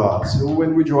 Praise God. So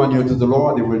when we draw near to the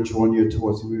Lord, he will draw near to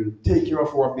us. He will take care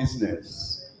of our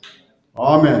business.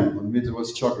 Amen. Amidst our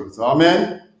struggles.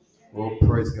 Amen. Oh,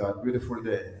 praise God. Beautiful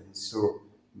day. And so,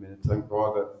 thank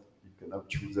God that you can have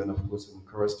children, of course, some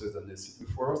choristers, and they sit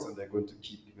before us, and they're going to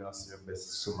keep giving us their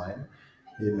best smile.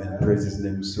 Amen. Praise his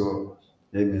name. So,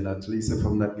 amen. At least if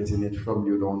I'm not getting it from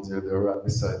you down there, they're right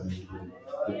beside me with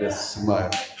the best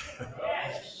smile.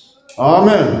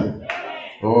 Amen.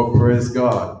 Oh, praise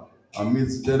God.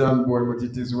 Amidst dead and born, but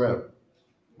it is well.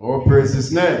 Oh, praise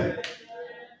his name.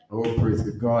 Oh, praise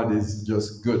God. God is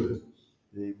just good.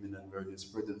 Amen. And we're in his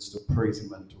presence to praise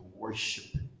him and to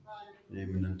worship him.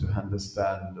 Amen. And to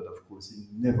understand that, of course, he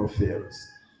never fails.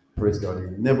 Praise God.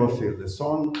 He never fails. The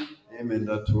song, amen,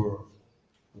 that were,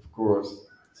 of course,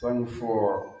 sung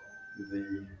for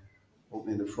the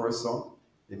opening, the first song.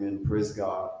 Amen. Praise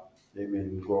God.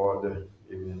 Amen. God.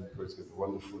 Amen. Praise God.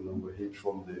 Wonderful. Number 8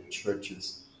 from the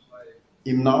churches.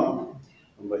 Hymnal.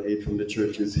 Number 8 from the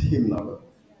churches. Hymnal.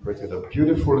 Praise God. A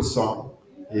beautiful song.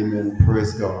 Amen.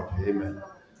 Praise God. Amen.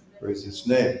 Praise his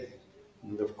name.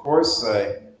 And of course,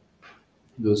 I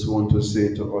just want to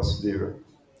say to us there,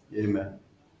 amen.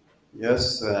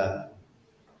 Yes,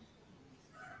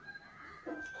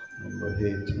 number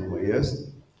 8, yes.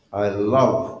 I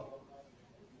love.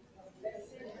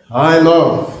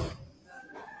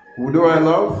 Who do I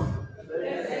love?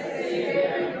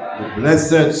 The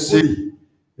blessed city.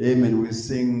 Amen. We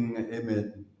sing,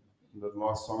 amen. The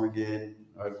last song again.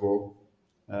 I'll go.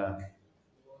 The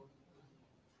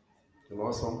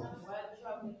last song?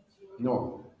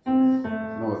 No.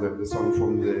 No, the song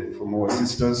from our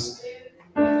sisters.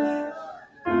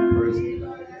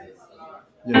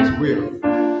 Yes, where?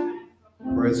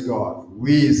 Praise God.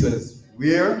 We says,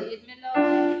 where?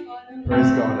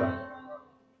 Praise God.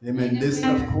 Amen. This,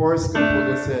 of course,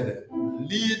 composer said,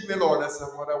 lead me, Lord. That's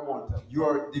what I want. You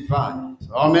are divine.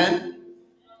 Amen.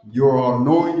 You are all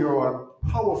knowing, you are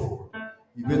powerful.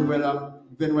 Even when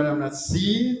I'm not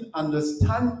seeing,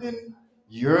 understanding,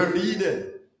 you're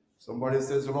leading. Somebody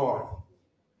says, Lord.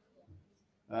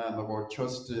 About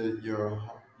trust your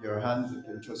hands, you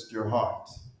can trust your heart.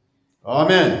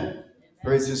 Amen.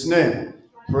 Praise his name.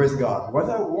 Praise God. What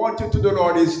I want you to do,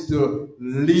 Lord, is to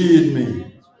lead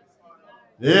me.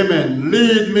 Amen.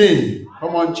 Lead me.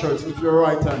 Come on, church, with your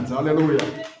right hands.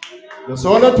 Hallelujah. That's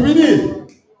all that we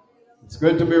need. It's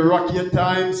going to be rocky at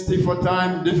times, stiff at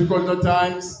times, difficult at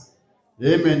times.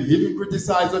 Amen. Even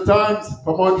criticized at times.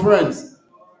 Come on, friends.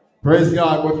 Praise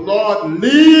God. But Lord,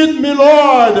 lead me,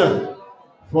 Lord.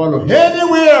 For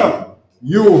anywhere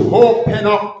you open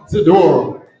up the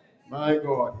door. My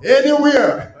God.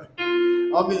 Anywhere.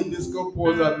 I mean, this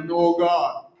composer know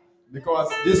God. Because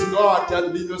this God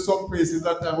can lead you some places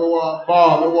that time we want to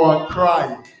bawl, we want to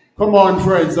cry. Come on,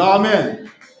 friends. Amen.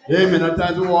 Amen. At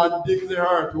times we want to dig the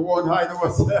earth, we want to hide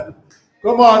ourselves.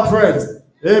 Come on, friends.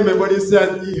 Amen. But he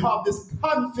said, he have this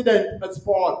confidence, as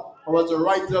Paul, or as the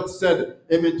writer said,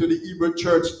 amen, to the Hebrew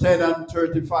church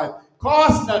 10:35.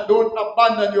 Cause not, don't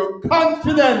abandon your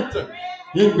confidence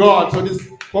in God. So this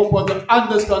composer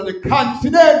understand the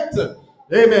confidence.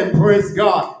 Amen. Praise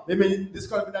God. Amen. This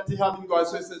confidence he have in God.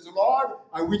 So he says, Lord,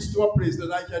 I reach to a place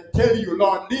that I can tell you,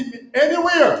 Lord, lead me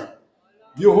anywhere.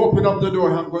 You open up the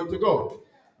door, I'm going to go.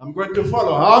 I'm going to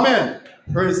follow. Amen.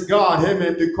 Praise God.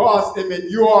 Amen. Because, amen,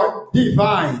 you are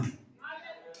divine.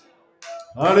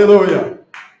 Hallelujah.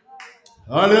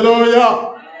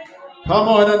 Hallelujah. Come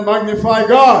on and magnify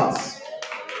God.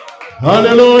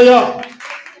 Hallelujah.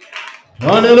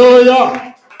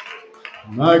 Hallelujah.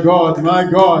 My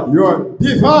God, you are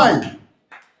divine.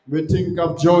 We think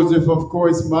of Joseph, of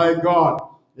course, my God.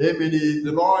 Amen.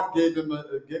 The Lord gave him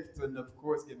a gift, and of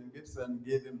course gave him gifts and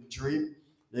gave him a dream.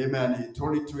 Amen. He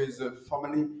told it to his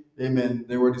family. Amen.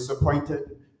 They were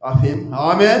disappointed of him.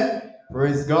 Amen.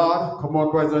 Praise God. Come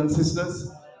on, brothers and sisters.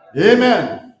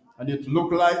 Amen. And it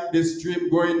looked like this dream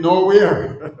going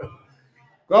nowhere.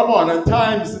 Come on, at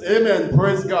times, amen,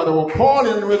 praise God, our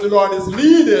calling where the Lord is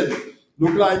leading,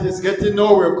 look like it's getting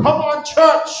nowhere. Come on,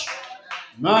 church.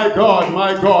 My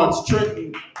God,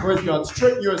 straighten, praise God,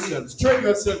 straighten yourself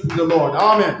with the Lord.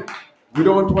 Amen. We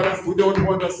don't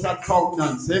want a sad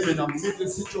countenance. Amen. Amid the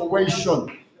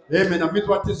situation. Amen. Amid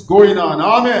what is going on.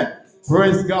 Amen.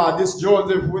 Praise God. This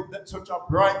Joseph with such a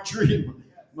bright dream.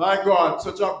 My God,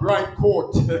 such a bright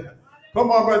coat.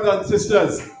 Come on, brothers and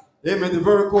sisters. Amen. The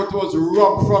very coat was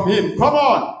robbed from him. Come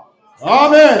on.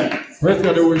 Amen. Praise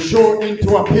God. They were shown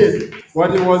into a pit.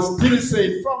 But he was still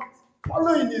saying, from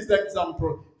following his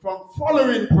example, from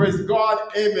following, praise God,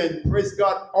 amen, praise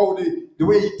God, how the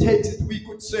way he takes it, we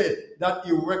could say that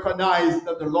he recognized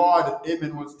that the Lord,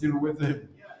 amen, was still with him.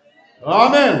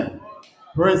 Amen.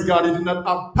 Praise God. He did not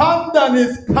abandon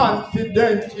his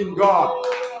confidence in God.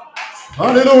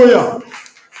 Hallelujah.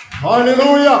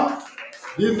 Hallelujah.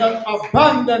 He did not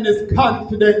abandon his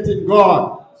confidence in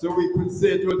God. So we could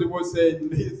say, Joseph was saying,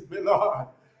 lead me, Lord.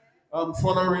 I'm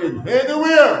following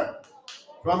anywhere.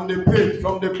 From the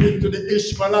pit to the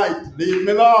Ishmaelite, lead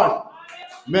me, Lord.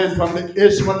 Amen. From the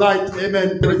Ishmaelite,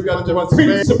 amen. Praise God, to a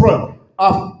principle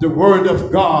of the word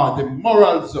of God, the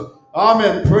morals.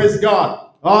 Amen. Praise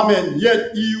God. Amen.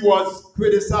 Yet he was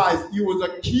criticized, he was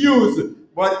accused,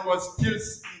 but it was still,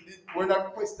 we're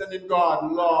not questioning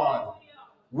God. Lord,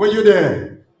 were you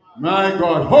there? My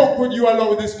God, how could you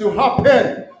allow this to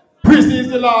happen? Prison is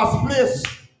the last place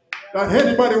that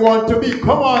anybody want to be.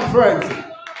 Come on, friends.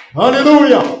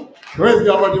 Hallelujah. Praise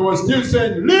God, but he was still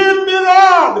saying, lead me,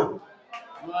 Lord.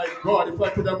 My God, if I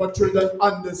could have a church that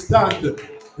understand,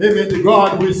 amen, the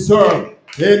God we serve,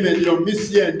 amen, your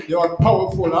mission, you are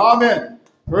powerful, amen.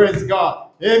 Praise God,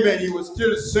 amen. He was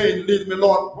still saying, lead me,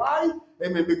 Lord. Why?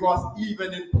 Amen, because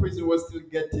even in prison, he was still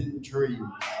getting dreams.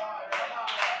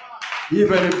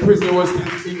 Even in prison, he was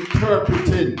still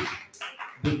interpreting.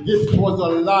 The gift was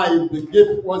alive. The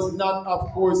gift was not,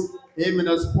 of course, amen,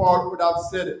 as Paul would have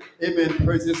said, amen,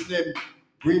 praise his name.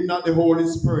 Grieve not the Holy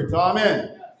Spirit.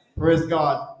 Amen. Praise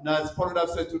God. Now, as Paul would have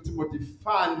said to Timothy,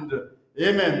 fanned.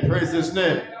 Amen. Praise his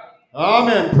name.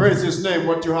 Amen. Praise his name.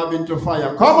 What you have into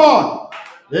fire. Come on.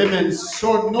 Amen.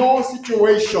 So no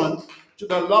situation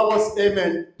should allow us,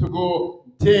 amen, to go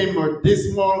tame or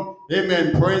dismal.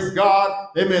 Amen. Praise God.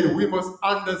 Amen. We must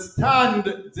understand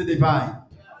the divine.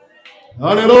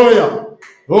 Hallelujah.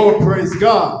 Oh, praise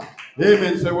God.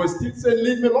 Amen. So he was still saying,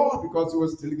 lead me, Lord, because he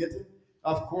was still getting,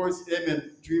 of course,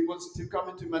 amen. Dream was still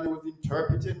coming to him and he was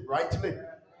interpreting rightly.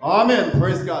 Amen.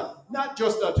 Praise God. Not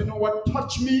just that, you know what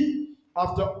touched me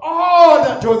after all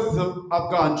that Joseph have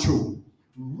gone through,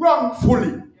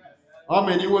 wrongfully.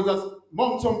 Amen. He was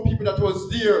among some people that was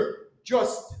there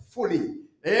just fully.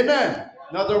 Amen.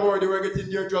 In other words, they were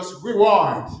getting their just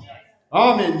reward.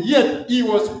 Amen. Yet he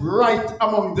was bright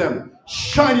among them,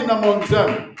 shining among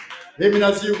them. Amen.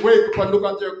 As you wake up and look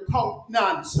at their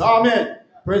countenance. Amen.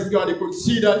 Praise God. You could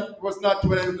see that it was not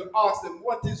when I would ask them,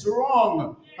 what is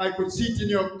wrong? I could see it in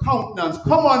your countenance.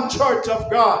 Come on, church of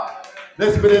God.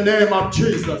 Let's be the name of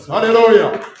Jesus.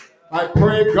 Hallelujah. I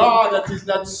pray, God, that He's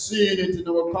not seeing it in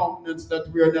our countenance, that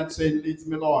we are not saying, lead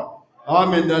me, Lord.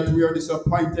 Amen. That we are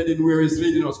disappointed in where He's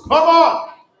leading us. Come on.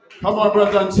 Come on,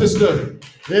 brothers and sisters.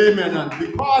 Amen. And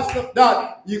because of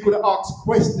that, you could ask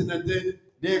questions and then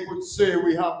they could say,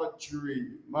 we have a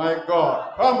dream. My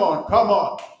God. Come on, come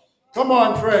on. Come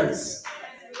on, friends.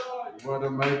 What a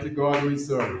mighty God we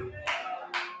serve.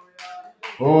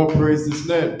 Oh, praise His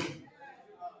name.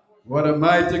 What a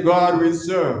mighty God we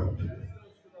serve.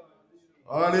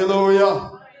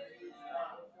 Hallelujah.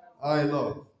 I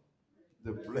love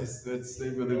the blessed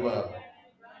Savior divine.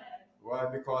 Why?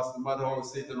 Because no matter how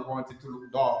Satan wanted to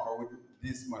look darker with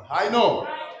this man, I know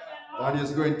that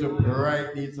is going to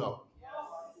brighten it up.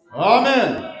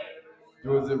 Amen.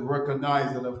 Joseph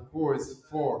recognized that, of course,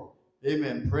 for,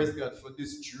 amen, praise God for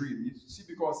this dream. You see,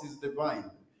 because it's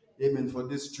divine, amen, for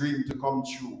this dream to come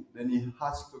true, then he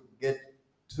has to get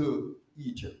to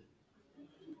Egypt.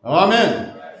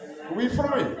 Amen. We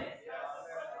following?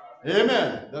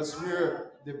 Amen. That's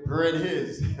where the bread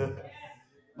is.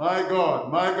 My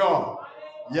God, my God.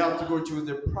 You have to go through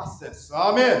the process.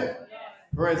 Amen.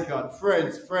 Praise God.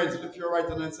 Friends, lift your right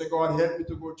hand and say, God, help me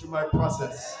to go through my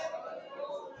process.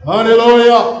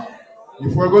 Hallelujah.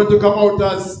 If we're going to come out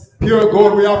as pure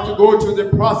gold, we have to go through the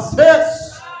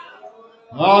process.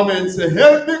 Amen. Say,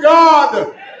 help me,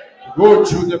 God. Go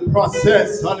through the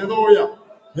process. Hallelujah.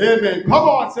 Amen. Come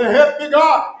on, say, help me,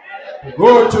 God.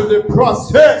 Go through the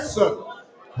process.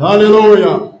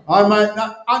 Hallelujah. I might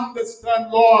not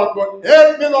understand, Lord, but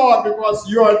help me, Lord, because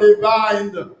you are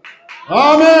divine.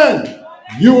 Amen.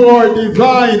 You are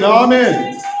divine.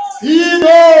 Amen. He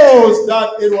knows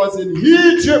that it was in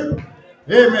Egypt,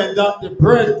 amen, that the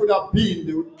bread would have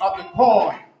been, of the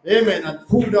corn, amen, and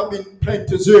food would have been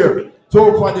plenty there.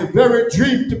 So for the very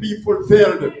dream to be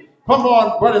fulfilled, come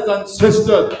on, brothers and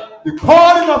sisters, the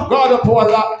calling of God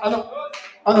upon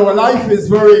our life is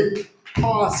very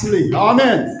costly.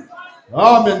 Amen.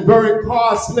 Amen. Very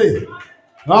costly.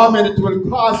 Amen. It will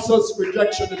cost us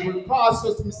rejection. It will cost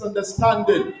us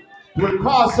misunderstanding. It will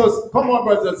cost us, come on,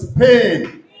 brothers,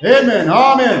 pain. Amen.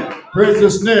 Amen. Praise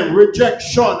His name.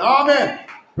 Rejection. Amen.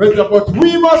 Praise God. But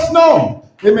we must know,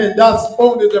 amen, that's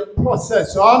only the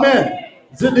process. Amen.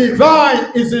 The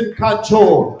divine is in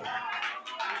control.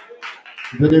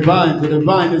 The divine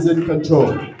is in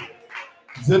control.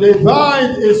 The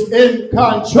divine is in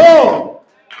control.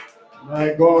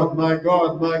 My God, my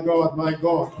God, my God, my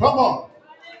God. Come on.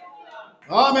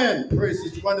 Amen. Praise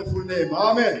His wonderful name.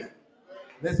 Amen.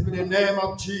 Let's be the name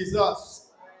of Jesus.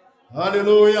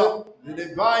 Hallelujah. The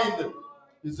divine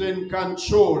is in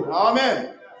control.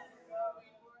 Amen.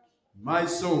 My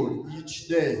soul each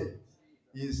day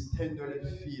is tenderly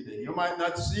feeding. You might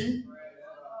not see.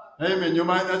 Amen. You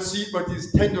might not see it, but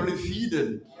He's tenderly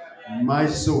feeding my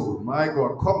soul. My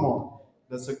God. Come on.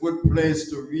 That's a good place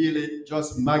to really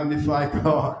just magnify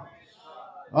God.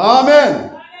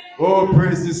 Amen. Oh,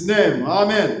 praise His name.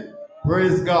 Amen.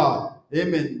 Praise God.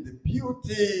 Amen. The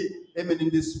beauty, amen, in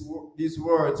these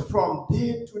words, from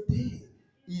day to day,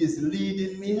 He is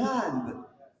leading me hand.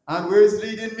 And where is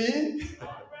leading me?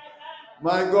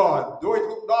 My God. Though it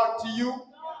look dark to you,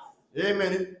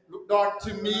 amen, it look dark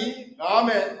to me.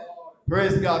 Amen.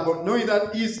 Praise God. But knowing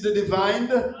that He is the divine,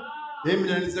 amen,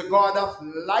 and He's a God of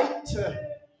light.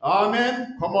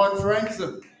 Amen. Come on, friends.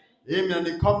 Amen. And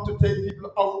He come to take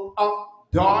people out of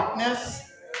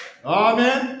darkness.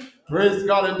 Amen. Praise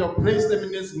God, and to place them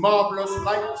in His marvelous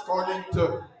light, according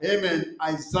to, amen,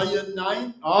 Isaiah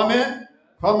 9. Amen.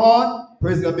 Come on.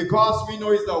 Praise God. Because we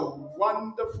know He's a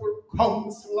wonderful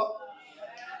counselor.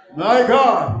 My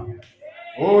God.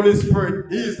 Holy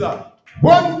Spirit is a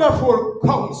wonderful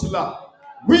counselor.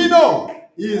 We know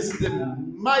He is the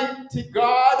mighty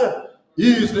God.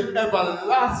 He is the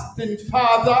everlasting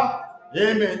Father.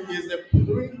 Amen. He is the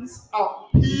Prince of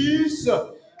Peace.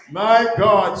 My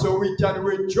God. So we can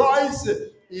rejoice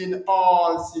in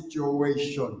all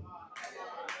situations.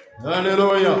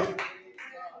 Hallelujah.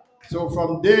 So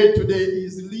from day to day,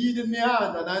 He's leading me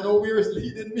on, and I know where He's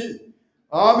leading me.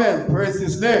 Amen. Praise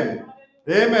His name.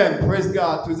 Amen. Praise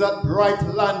God. To that bright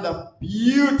land of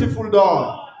beautiful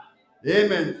dawn.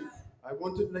 Amen. I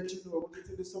want to let you know, I want to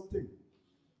tell you something.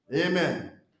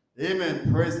 Amen.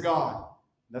 Amen. Praise God.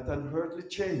 That unheardly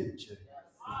change is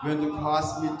going to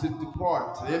cause me to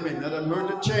depart. Amen. That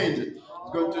unheardly change is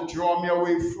going to draw me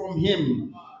away from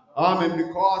Him. Amen.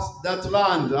 Because that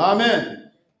land.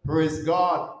 Amen. Praise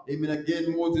God. Amen.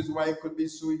 Again, Moses, why he could be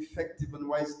so effective and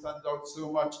why he stands out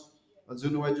so much. As you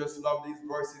know, I just love these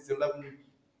verses 11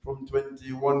 from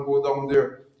 21 go down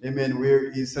there. Amen.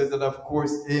 Where he says that, of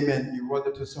course, amen, he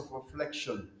wanted to suffer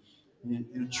affliction,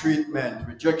 in treatment,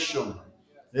 rejection.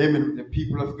 Amen. With the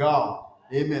people of God.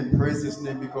 Amen. Praise His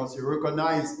name because he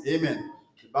recognized, amen.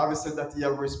 The Bible said that he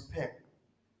have respect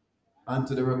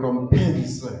unto the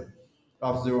recompense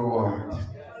of the reward.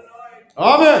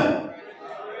 Amen.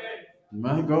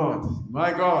 My God.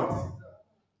 My God.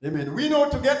 Amen. We know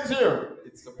to get there,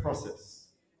 it's a process.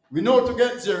 We know to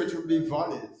get there, it will be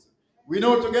valleys. We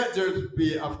know to get there, it will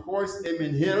be, of course,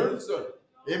 amen, hills.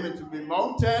 Amen, to be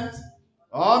mountains.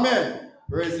 Amen.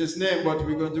 Praise His name, but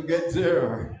we're going to get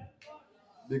there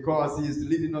because He is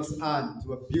leading us on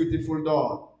to a beautiful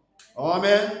dawn.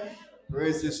 Amen.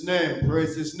 Praise His name.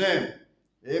 Praise His name.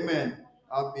 Amen.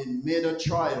 I've been made a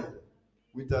child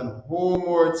with an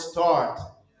homeward start.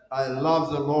 I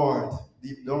love the Lord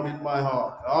deep down in my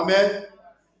heart. Amen.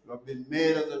 I've been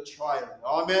made as a child.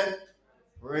 Amen.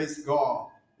 Praise God.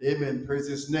 Amen. Praise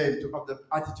His name. To have the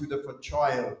attitude of a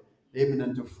child. Amen.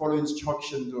 And to follow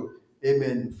instruction, to,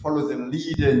 amen, follow the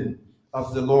leading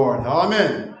of the Lord.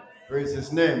 Amen. Praise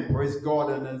His name. Praise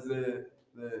God. And as the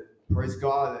praise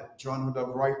God, John would have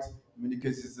write, in many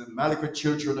cases, the Malachi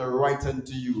children are write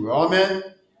unto you. Amen.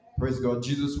 Praise God.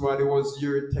 Jesus, while He was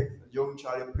here, take a young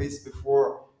child placed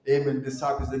before, amen,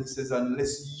 disciples, and He says,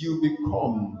 unless you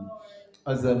become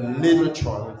as a little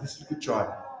child, this little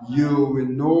child, you will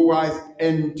no wise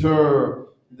enter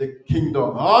the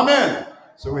kingdom. Amen.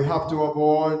 So we have to have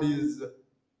all these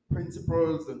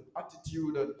principles and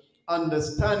attitude and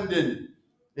understanding,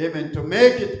 amen, to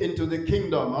make it into the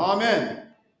kingdom. Amen.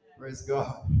 Praise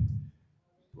God.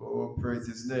 Oh, praise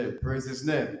His name. Praise His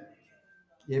name.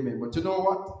 Amen. But you know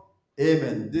what?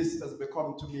 Amen. This has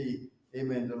become to me,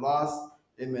 amen, the last,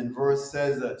 amen, verse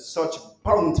says that such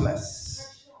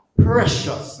boundless,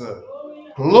 precious,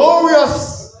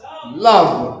 glorious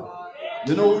love.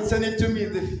 You know who sent it to me?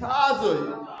 The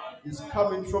Father is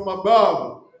coming from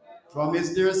above. From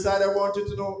His dear side, I want you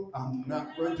to know, I'm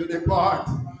not going to depart.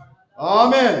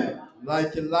 Amen.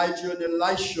 Like Elijah and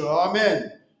Elisha.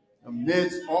 Amen.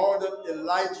 Amidst all that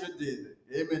Elijah did.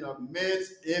 Amen.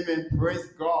 Amidst, amen, praise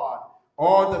God.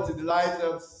 All that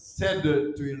Elijah said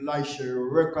to Elisha, he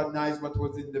recognized what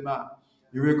was in the man.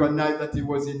 He recognized that he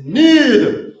was in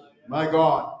need, my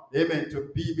God, amen,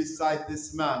 to be beside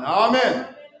this man. Amen.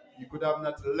 He could have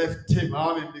not left him,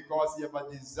 amen, because he had a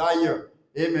desire,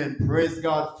 amen, praise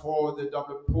God, for the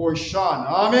double portion.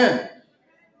 Amen.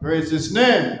 Praise His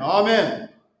name. Amen.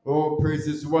 Oh, praise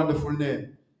His wonderful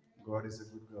name. God is a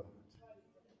good God.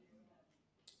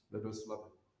 Let us love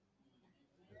Him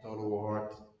with all our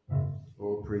heart.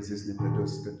 Oh, praise His name. Let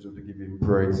us continue to give Him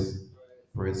praise.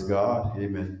 Praise God.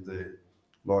 Amen. The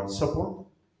Lord's Supper,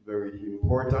 very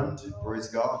important. Praise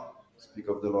God. Speak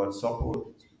of the Lord's Supper,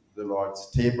 the Lord's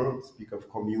table, speak of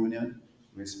communion.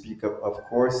 We speak of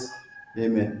course,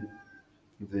 amen,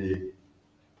 the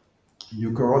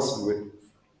Eucharist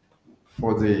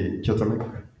for the Catholic.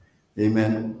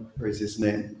 Amen. Praise His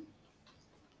name.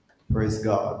 Praise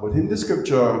God. But in the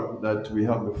scripture that we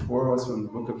have before us from the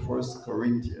book of 1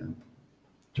 Corinthians,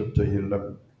 chapter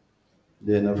 11,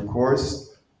 then of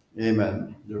course,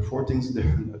 amen, there are 4 things there.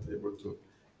 I'm not able to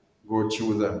go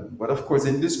through them. But of course,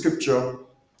 in this scripture,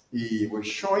 he was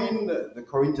showing the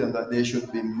Corinthians that they should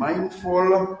be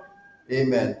mindful,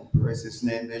 amen, praise His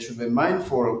name, they should be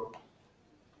mindful,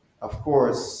 of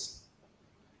course,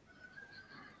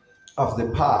 of the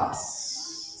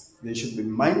past. They should be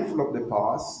mindful of the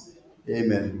past,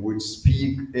 amen, which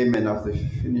speak, amen, of the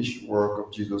finished work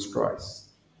of Jesus Christ.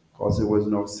 because he was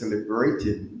now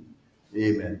celebrating,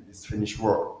 amen, his finished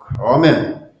work.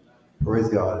 Amen. Praise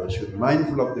God. I should be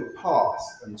mindful of the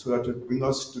past, and so that will bring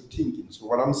us to thinking. So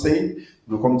what I'm saying,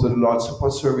 when we come to the Lord's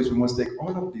Supper service, we must take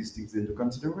all of these things into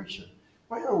consideration.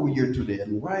 Why are we here today,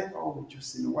 and why are we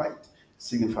just in white?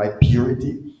 Signify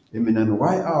purity, amen. And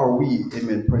why are we,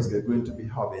 amen, praise God, going to be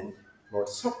having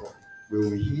Lord's Supper, where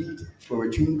we eat, where we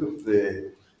drink of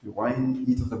the wine,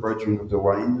 eat of the bread, drink of the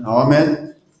wine.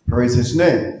 Amen. Praise his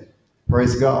name.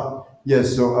 Praise God.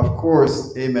 Yes, so of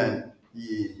course, amen,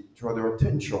 he draw their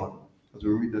attention as we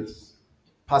read this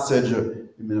passage,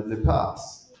 amen, of the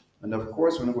past. And of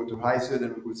course, when we go to Isaiah,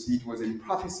 then we could see it was in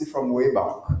prophecy from way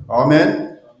back.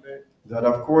 Amen. Amen. That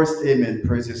of course, amen,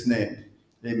 praise his name.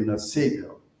 Amen, a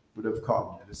Savior would have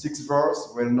come. The 6th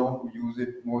verse, well known, we use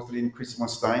it mostly in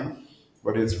Christmas time,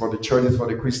 but it's for the church, it's for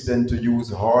the Christian to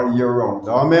use all year round.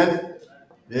 Amen.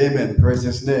 Amen. Praise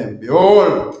his name.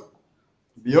 Behold.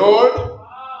 Behold.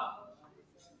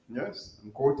 Yes,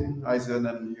 I'm quoting Isaiah, and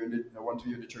I want to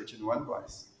hear the church in one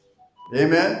voice.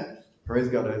 Amen. Praise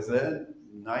God. Isaiah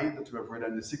 9 that we have read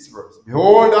in the 6th verse.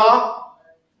 Behold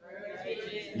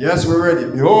yes, we're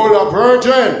ready. Behold a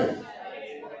virgin.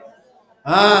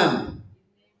 And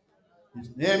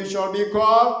his name shall be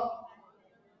called.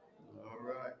 All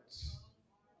right.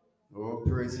 Oh,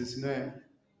 praise his name.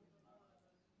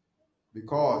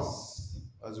 Because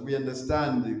as we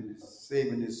understand him,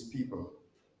 saving his people,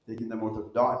 taking them out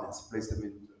of darkness, place them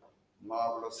into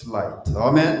marvelous light.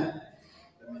 Amen.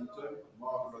 Them into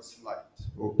marvelous light.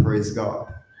 Oh, praise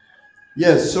God.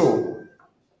 Yes, so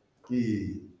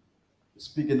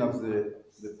speaking of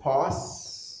the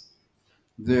past,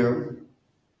 there,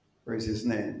 praise his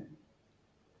name.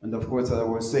 And of course, as I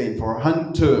was saying, for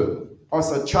unto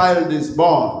us a child is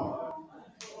born.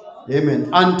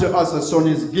 Amen. Unto us a son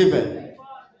is given.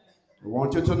 I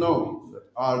want you to know that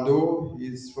although he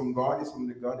is from God, he's from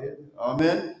the Godhead.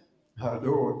 Amen.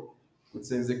 Although it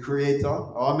says the Creator.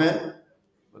 Amen.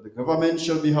 But the government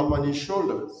shall be upon his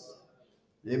shoulders.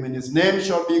 Amen. His name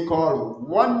shall be called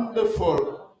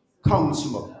Wonderful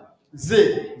Counselor.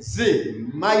 The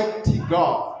Mighty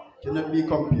God. Cannot be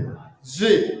compared.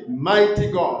 The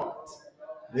Mighty God.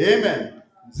 Amen.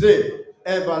 The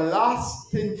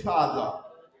Everlasting Father.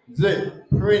 The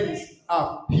Prince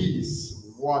of Peace.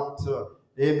 What,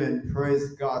 amen,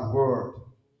 praise God's word.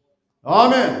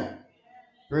 Amen.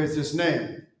 Praise his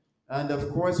name. And of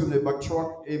course, when they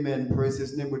backtrack, amen, praise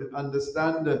his name, we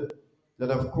understand that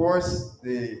of course,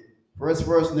 the first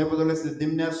verse, nevertheless, the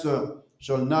dimness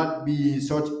shall not be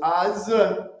such as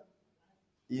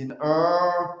in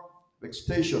our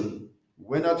vegetation.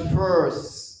 When at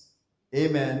first,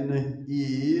 amen,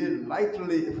 he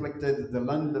lightly afflicted the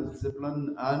land of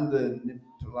Zebulun and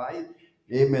Naphtali,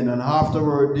 amen, and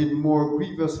afterward did more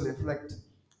grievously afflict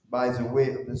by the way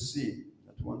of the sea.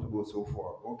 I don't want to go so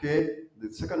far. Okay?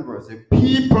 The second verse, the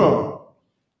people,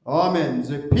 amen,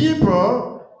 the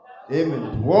people,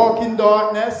 amen, walk in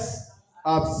darkness,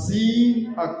 have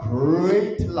seen a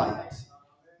great light.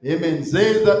 Amen.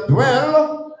 They that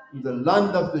dwell in the land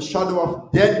of the shadow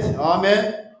of death.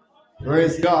 Amen.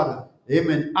 Praise God.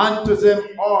 Amen. Unto them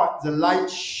are the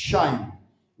light shine.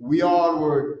 We all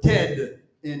were dead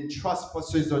in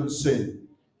trespasses and sin.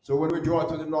 So when we draw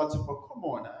to the Lord's Supper, come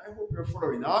on, I hope you're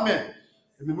following. Amen.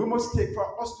 Amen. We must take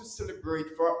for us to celebrate,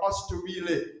 for us to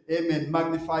really, amen,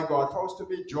 magnify God, for us to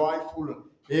be joyful.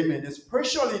 Amen.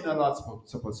 Especially in the Lord's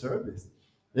Supper service.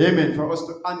 Amen. For us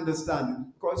to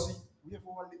understand, because we have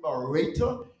our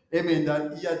liberator, amen,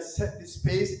 that he had set the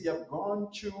space, he had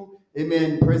gone through,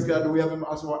 amen, praise God, we have him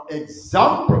as our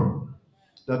example,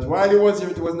 that while he was here,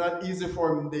 it was not easy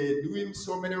for him, they do him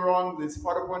so many wrongs, they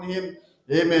spat upon him,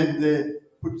 amen, they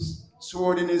put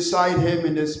sword in his side him,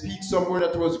 and they speak somewhere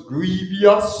that was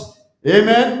grievous,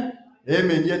 amen,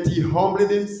 amen, yet he humbled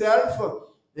himself,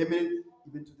 amen,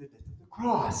 even to the death of the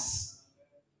cross.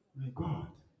 My God.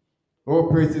 Oh,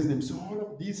 praise his name. So all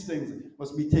of these things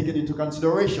must be taken into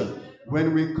consideration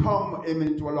when we come,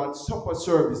 amen, to a Lord's Supper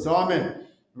service. Amen.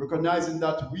 Recognizing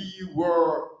that we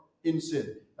were in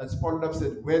sin. As Paul would have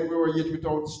said, when we were yet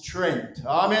without strength.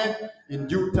 Amen. In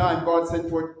due time, God sent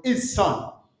forth his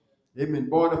son. Amen.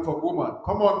 Born of a woman.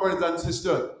 Come on, brothers and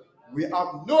sisters. We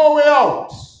have no way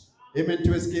out. Amen.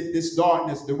 To escape this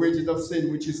darkness, the wages of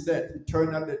sin, which is death,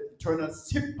 eternal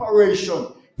separation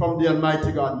from the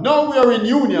Almighty God. Now we are in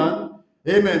union.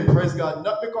 Amen. Praise God.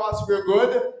 Not because we're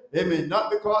good. Amen.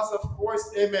 Not because, of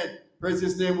course, amen, praise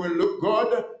his name, will look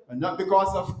good. And not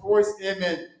because, of course,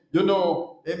 amen, you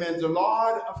know, amen, the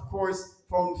Lord, of course,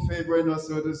 found favor in us,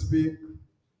 so to speak.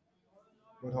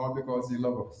 But all because he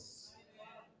loves us.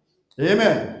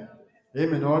 Amen.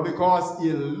 Amen. All because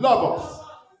he loves us.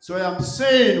 So I am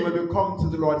saying when we come to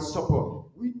the Lord's Supper,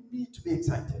 we need to be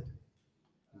excited.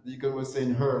 The deacon was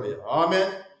saying earlier,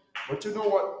 amen. But you know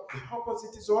what? The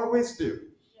opposite is always there.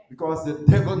 Because the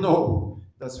devil knows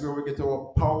that's where we get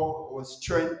our power, our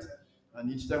strength.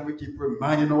 And each time we keep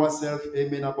reminding ourselves,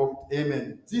 amen, about,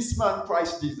 amen, this man,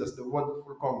 Christ Jesus, the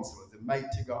wonderful counselor, the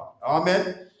mighty God.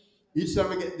 Amen. Each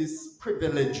time we get this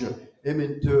privilege,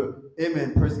 amen, to,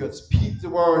 amen, praise God, speak the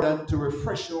word and to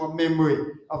refresh our memory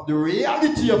of the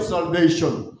reality of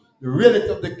salvation, the reality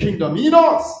of the kingdom in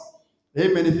us.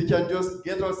 Amen. If you can just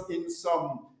get us in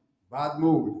some bad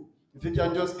mood, if you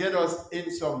can just get us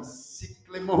in some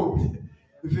sickly mood,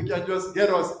 if you can just get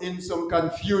us in some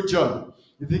confusion,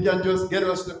 if you can just get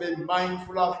us to be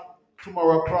mindful of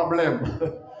tomorrow's problem.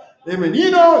 Amen. He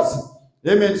knows.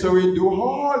 Amen. So we do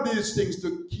all these things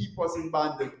to keep us in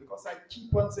bondage. Because I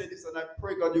keep on saying this and I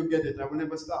pray God you get it. I will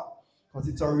never stop. Because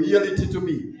it's a reality to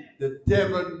me. The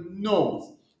devil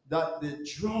knows that the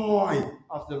joy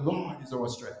of the Lord is our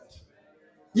strength.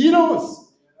 He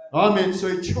knows. Amen. So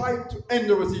he tried to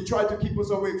hinder us. He tried to keep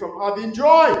us away from having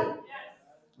joy.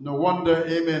 No wonder,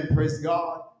 amen, praise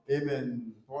God.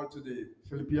 Amen. Paul to the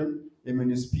Philippians. Amen.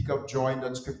 You speak of joy in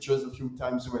the scriptures a few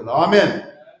times well. Amen.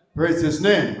 Praise his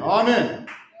name. Amen.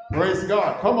 Praise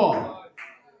God. Come on.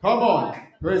 Come on.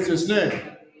 Praise his name.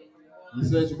 He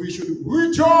says we should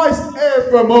rejoice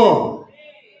evermore.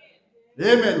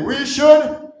 Amen. We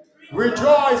should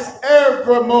rejoice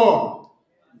evermore.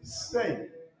 Sing.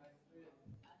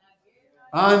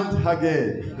 And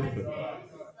again.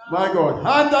 My God.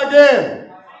 And again.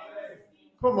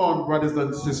 Come on, brothers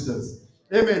and sisters.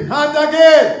 Amen. And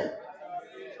again.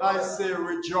 I say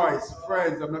rejoice.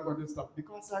 Friends, I'm not going to stop.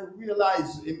 Because I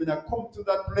realize, amen, I come to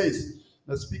that place.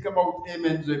 I speak about,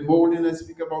 amen, the molding. I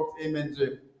speak about, amen,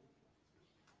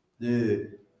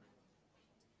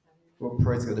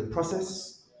 praise God, the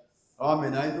process.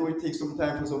 Amen. I know it takes some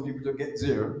time for some people to get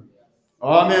there.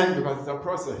 Amen. Because it's a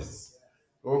process.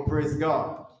 Oh, praise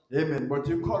God. Amen. But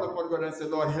you call upon God and say,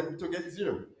 Lord, help me to get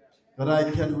there. That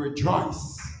I can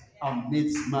rejoice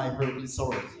amidst my earthly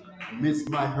sorrows, amidst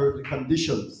my earthly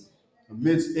conditions,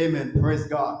 amidst, amen, praise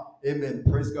God, amen,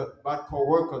 praise God, bad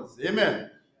co-workers,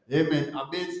 amen, amen,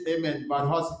 amidst, amen, bad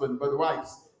husband, bad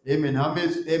wives, amen,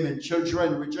 amidst, amen,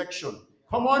 children, rejection.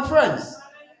 Come on, friends,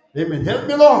 amen, help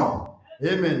me, Lord,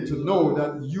 amen, to know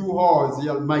that you are the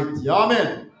Almighty,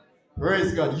 amen,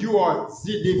 praise God, you are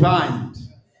the divine.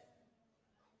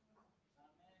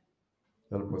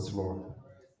 Help us, Lord.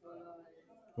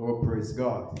 Oh, praise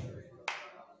God.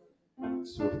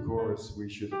 So, of course, we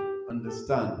should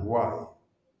understand why.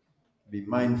 Be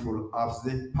mindful of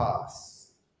the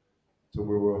past. So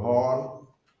we were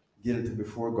all guilty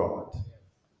before God.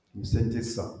 He sent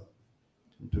his son.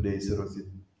 And today he set us in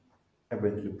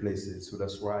heavenly places. So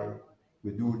that's why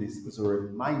we do this as a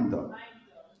reminder.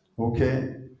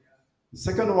 Okay? The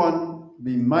second one,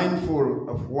 be mindful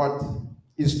of what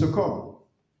is to come.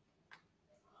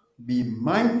 Be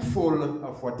mindful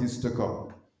of what is to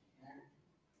come.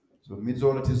 So amidst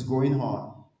all that is going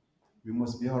on, we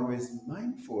must be always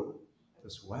mindful.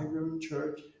 That's why we're in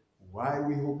church, why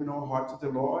we open our heart to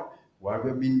the Lord, why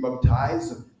we're being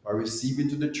baptized, why we're receiving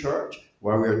to the church,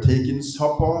 why we are taking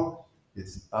supper.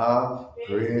 It's of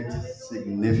great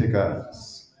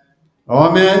significance.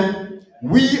 Amen.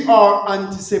 We are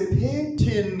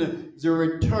anticipating the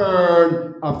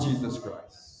return of Jesus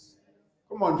Christ.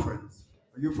 Come on, friends.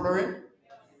 Are you following?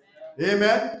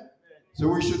 Amen. So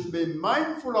we should be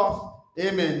mindful of,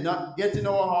 amen, not getting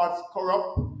our hearts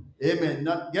corrupt, amen,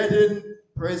 not getting,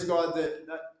 praise God,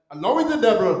 not allowing the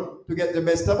devil to get the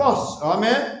best of us,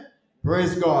 amen,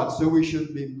 praise God. So we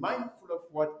should be mindful of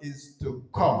what is to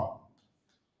come.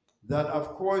 That,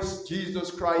 of course,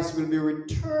 Jesus Christ will be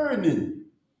returning,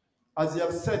 as he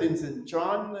have said in St.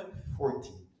 John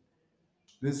 14.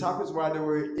 This happens while they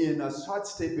were in a sad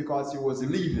state because he was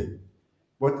leaving.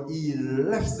 But he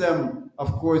left them,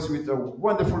 of course, with a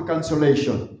wonderful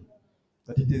consolation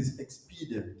that it is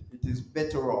expedient, it is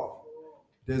better off,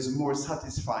 it is more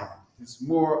satisfying, it is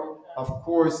more, of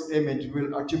course, amen, it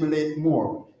will accumulate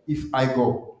more if I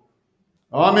go.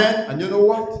 Amen. And you know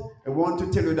what? I want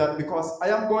to tell you that because I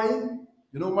am going,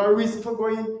 you know my reason for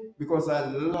going? Because I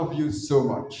love you so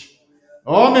much.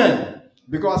 Amen.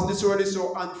 Because this world is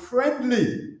so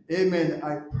unfriendly. Amen.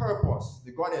 I purpose,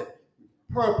 the Godhead,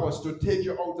 purpose to take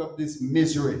you out of this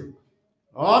misery.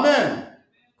 Amen.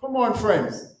 Come on,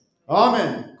 friends.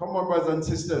 Amen. Come on, brothers and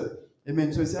sisters.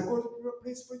 Amen. So he said, I go to a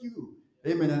place for you.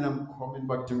 Amen. And I'm coming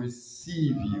back to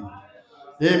receive you.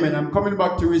 Amen. I'm coming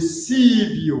back to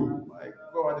receive you. My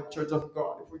God, the church of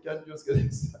God, if we can just get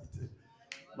excited.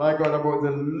 My God, about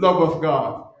the love of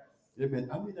God. Amen.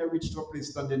 I mean, I reached to a place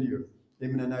standing here.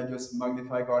 Amen. And I just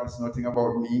magnify God. It's nothing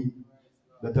about me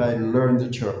that I learned the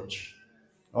church.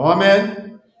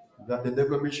 Amen. That the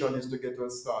devil mission is to get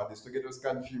us sad, is to get us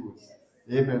confused.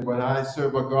 Amen. But I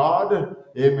serve a God,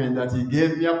 amen, that He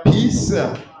gave me a peace.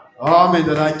 Amen.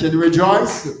 That I can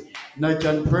rejoice and I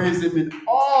can praise Him in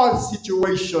all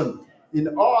situations, in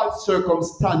all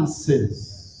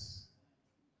circumstances.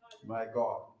 My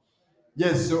God.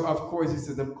 Yes, so of course He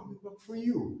says, I'm coming back for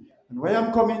you. And why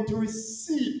I'm coming to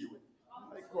receive you.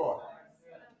 My God.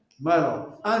 My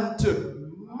Lord. And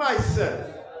to myself.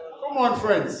 Come on,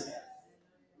 friends.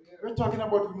 We're talking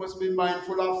about we must be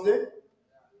mindful of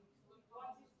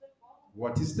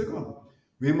what is to come.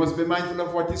 We must be mindful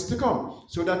of what is to come.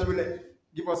 So that will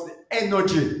give us the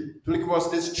energy, to give us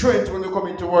the strength when we come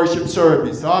into worship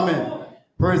service. Amen.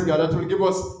 Praise God. That will give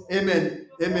us, amen,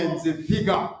 amen, the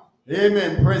vigor.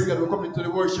 Amen. Praise God. We come into the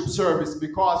worship service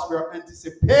because we are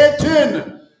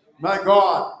anticipating, my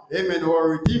God, amen, our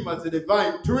Redeemer, the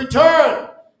divine, to return,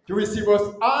 to receive us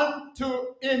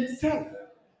unto Himself.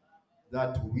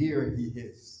 That where He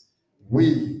is,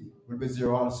 we will be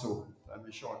there also. Time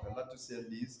is short. I'd like to say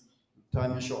this.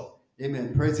 Time is short.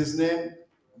 Amen. Praise His name.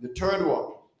 The third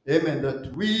one. Amen.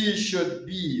 That we should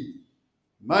be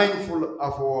mindful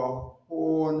of our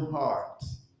own heart.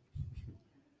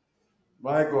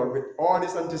 My God, with all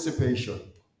this anticipation,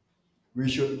 we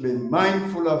should be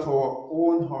mindful of our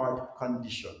own heart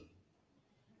condition.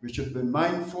 We should be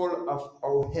mindful of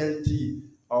how healthy,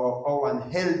 how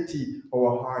unhealthy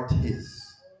our heart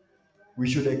is. We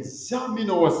should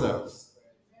examine ourselves.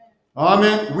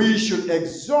 Amen. We should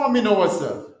examine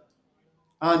ourselves.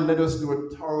 And let us do a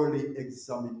thoroughly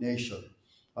examination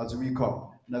as we come.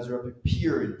 And as we are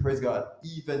preparing, praise God,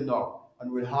 even now.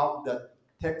 And we'll have that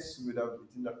text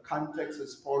in the context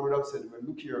as Paul would have said. Well,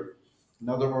 look here. In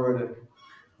other words,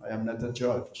 I am not a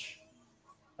judge.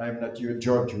 I am not your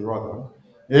judge, rather.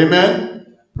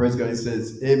 Amen. Praise God. He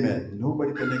says, amen.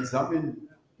 Nobody can examine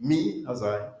me as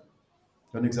I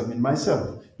can examine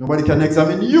myself. Nobody can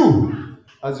examine you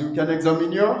as you can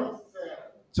examine your.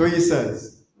 So he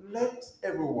says, let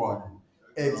everyone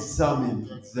examine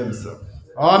themselves.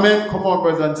 Amen. Come on,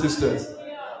 brothers and sisters.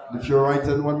 If you're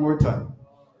writing one more time,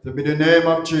 to be the name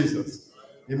of Jesus.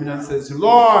 Amen. And says,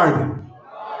 Lord,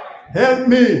 help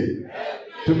me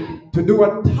to do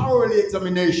a thoroughly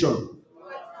examination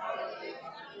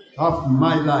of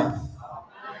my life.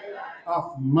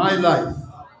 Of my life.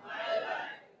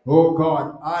 Oh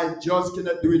God, I just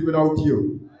cannot do it without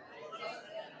you.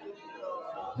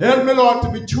 Help me, Lord,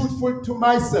 to be truthful to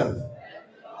myself.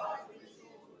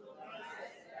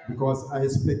 Because I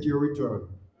expect your return.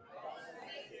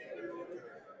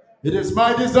 It is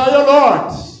my desire,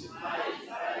 Lord,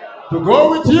 to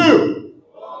go with you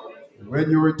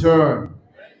when you return.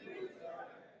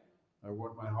 I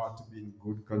want my heart to be in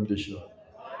good condition.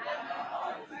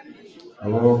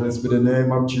 Oh, blessed be the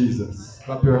name of Jesus.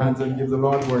 Clap your hands and give the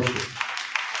Lord worship.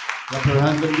 Clap your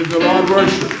hands and give the Lord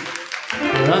worship.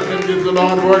 Clap your hands and give the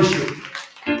Lord worship.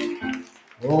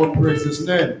 Oh, praise His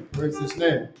name. Praise His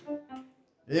name.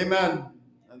 Amen.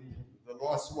 And the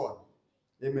last one.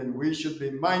 Amen. We should be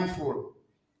mindful.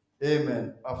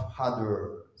 Amen. Of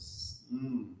others.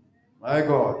 My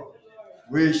God.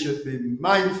 We should be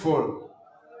mindful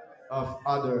of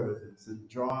others. It's in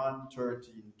John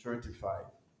 13:35.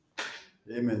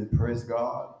 Amen. Praise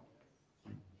God.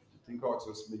 I think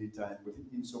also so many times, but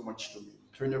it means so much to me.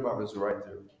 Turn your Bibles right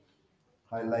there.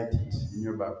 Highlight it in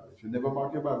your Bible. If you never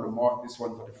mark your Bible, mark this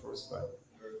one for the first time.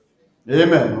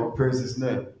 Amen. Oh, praise His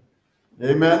name.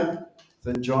 Amen. It's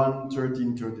in John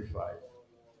 13:35.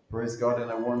 Praise God.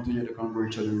 And I want you to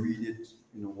congregation to read it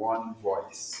in one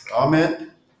voice.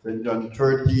 Amen. It's in John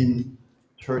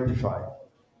 13:35.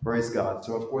 Praise God.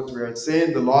 So, of course, we are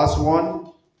saying the last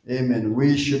one. Amen.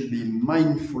 We should be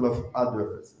mindful of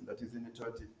others. And that is in the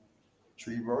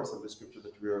 33 verse of the scripture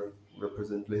that we are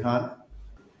presently on.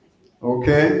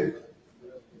 Okay.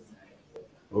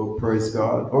 Oh, praise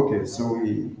God. Okay, so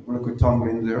we could tumble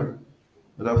in there.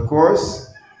 But of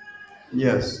course,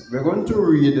 yes, we're going to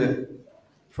read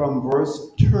from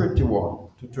verse 31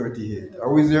 to 38.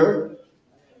 Are we there?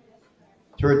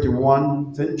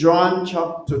 31. St. John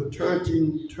chapter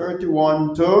 13,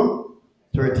 31 to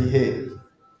 38.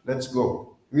 Let's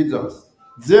go. Read us.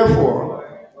 Therefore,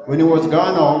 when He was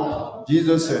gone out,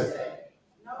 Jesus said,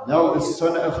 now the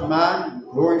Son of Man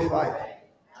glorified,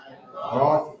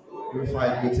 God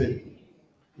glorified with Him.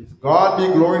 If God be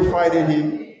glorified in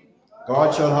Him,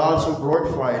 God shall also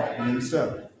glorify in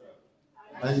Himself,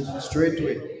 and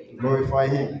straightway glorify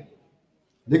Him.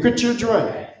 Little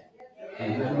children,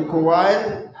 a little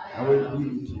while I will be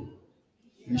with you.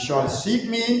 You shall seek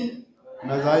me,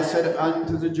 And as I said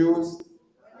unto the Jews,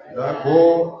 that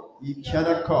go, ye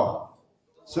cannot come.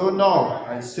 So now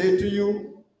I say to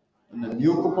you, in the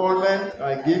new commandment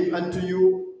I give unto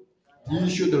you, ye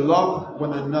should love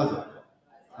one another,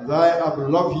 as I have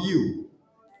loved you,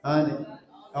 and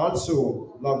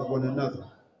also love one another.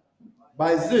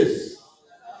 By this,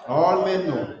 all men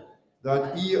know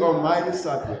that ye are my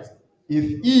disciples,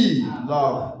 if ye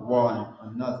love one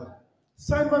another.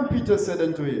 Simon Peter said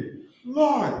unto him,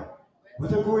 Lord,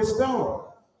 whither goest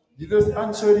thou? Jesus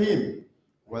answered him,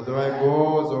 Whether I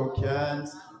go, thou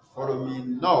canst follow me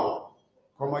now.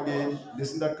 Come again,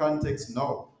 listen to the context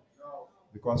now.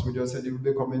 Because we just said he will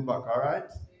be coming back, all right?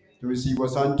 To receive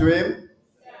us unto him.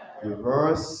 The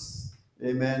verse,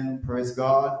 amen, praise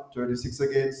God, 36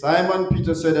 again. Simon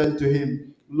Peter said unto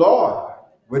him, Lord,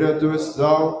 whither dost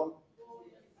thou?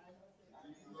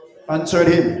 Answered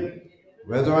him,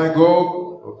 Whether I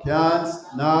go, thou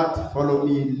canst not follow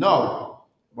me now,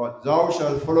 but thou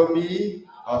shalt follow me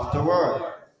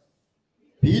afterward.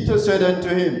 Peter said unto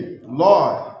him,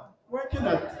 Lord, why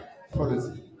cannot follow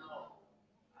thee?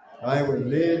 I will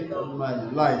lay down my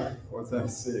life for thy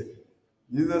sake.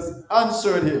 Jesus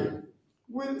answered him,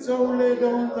 Wilt thou lay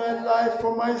down thy life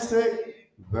for my sake?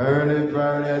 Verily,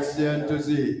 verily, I say unto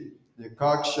thee, the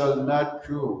cock shall not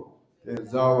crow till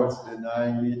thou hast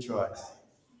denied me twice.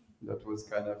 That was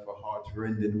kind of a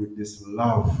heart-rending with this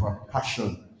love and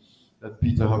passion that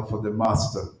Peter had for the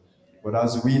master. But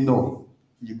as we know,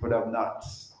 he could have not.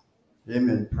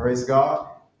 Amen. Praise God.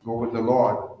 Go with the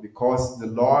Lord. Because the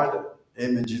Lord,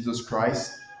 amen, Jesus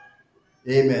Christ,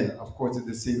 amen, of course, is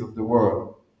the Savior of the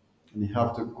world. And he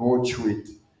have to go through it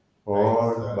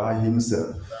all by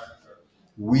himself.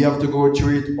 We have to go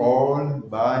through it all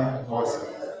by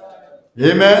ourselves.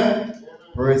 Amen.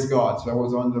 Praise God. So I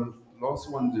was on the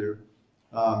last one there.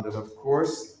 That of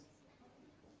course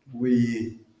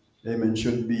we, amen,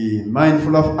 should be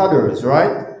mindful of others,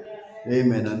 right?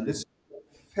 Amen. And this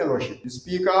fellowship. You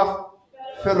speak of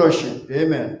fellowship.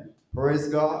 Amen. Praise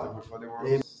God. For the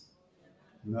word.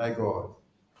 My God.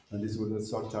 And this was a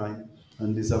short time.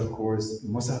 And this, of course,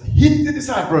 must have hit the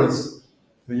disciples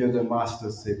to hear the master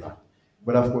say that.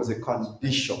 But of course, a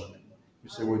condition. You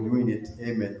say we're doing it.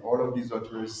 Amen. All of these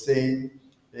that we're saying,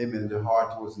 amen, the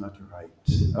heart was not right.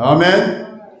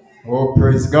 Amen. Oh,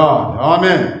 praise God.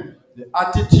 Amen. The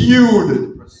attitude,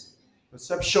 the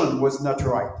perception was not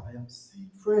right. I am saying,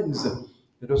 friends,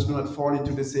 let us not fall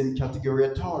into the same category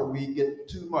at all. We get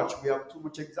too much. We have too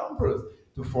much examples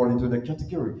to fall into the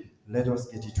category. Let us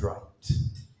get it right.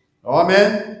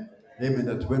 Amen. Amen.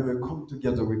 That when we come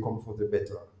together, we come for the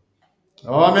better.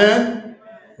 Amen.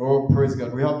 Oh, praise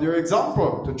God. We have their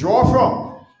example to draw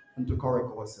from and to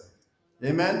correct ourselves.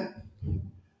 Amen.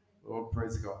 Oh,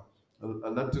 praise God. A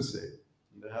lot to say.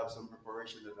 And I have some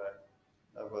preparation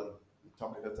that I have a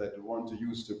topic that I want to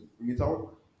use to bring it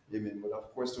out. Amen. But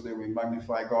of course, today we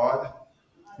magnify God.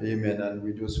 Amen. And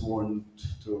we just want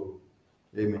to,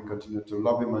 amen, continue to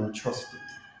love him and trust him.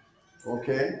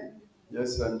 Okay?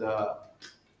 Yes, and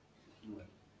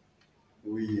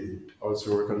we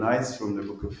also recognize from the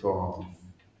book of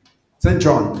St.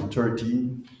 John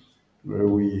 13, where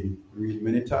we read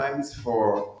many times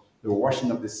for the washing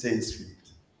of the saints'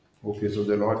 feet. Okay, so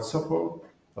the Lord's Supper,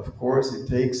 of course, it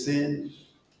takes in.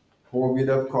 COVID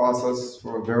have caused us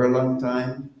for a very long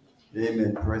time.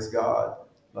 Amen. Praise God.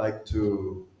 Like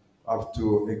to have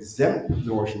to exempt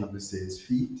the washing of the saints'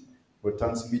 feet. But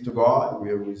thanks be to God, we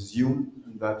have resumed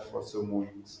that for some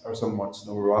weeks, or some months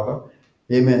now rather.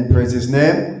 Amen. Praise his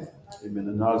name. Amen.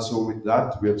 And also with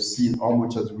that, we have seen how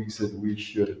much as we said we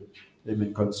should,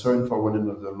 amen, concern for one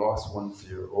another, the lost ones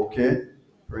here. Okay?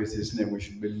 Praise his name. We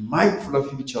should be mindful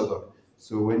of each other.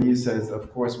 So when he says,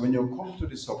 of course, when you come to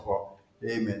the supper,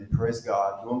 amen, praise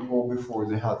God, don't go before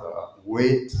the other.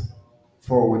 Wait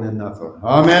for one another.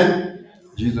 Amen.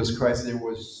 Jesus Christ, he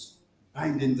was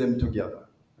binding them together.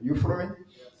 Are you following?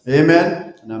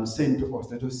 Amen. And I'm saying to us,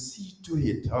 let us see to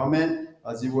it. Amen.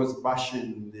 As he was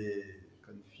bashing the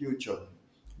confusion,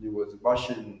 he was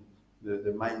bashing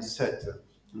the mindset.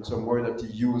 And some word that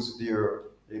he used there,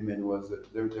 amen, was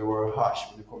that they were harsh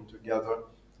when they come together.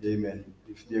 Amen.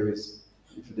 If there is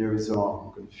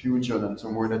confusion, and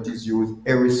some word that is used,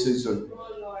 heresies,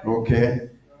 okay,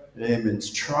 amen,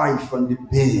 strife and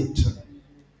debate,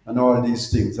 and all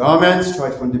these things. Amen.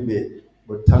 Strife and debate.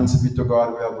 But thanks be to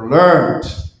God, we have learned,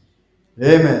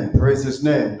 amen, praise his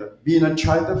name, that being a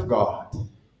child of God,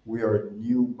 we are a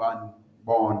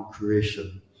newborn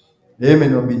creation.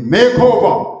 Amen. We've been made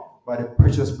over by the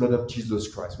precious blood of Jesus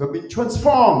Christ. We have been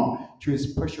transformed through his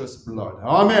precious blood.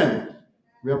 Amen.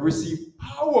 We have received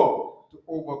power to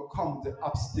overcome the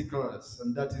obstacles,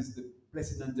 and that is the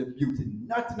blessing and the beauty,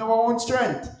 not in our own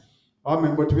strength.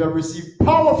 Amen. But we have received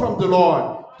power from the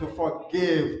Lord to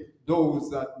forgive those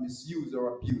that misuse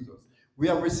or abuse us. We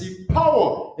have received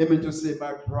power, amen, to say,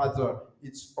 my brother,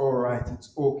 it's all right,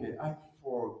 it's okay. I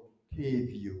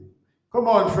forgave you. Come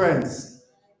on, friends.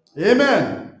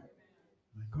 Amen.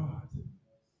 My God.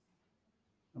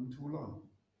 I'm too long.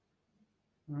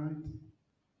 All right.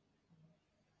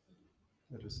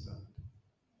 Let us stand.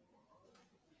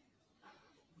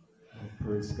 Oh,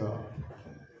 praise God.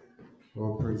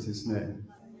 Oh, praise his name.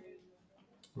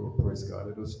 Oh, praise God.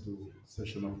 Let us do a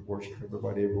session of worship.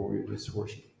 Everybody, everywhere, just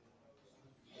worship.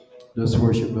 Just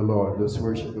worship the Lord. Just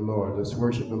worship the Lord. Just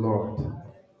worship the Lord.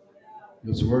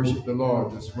 Just worship the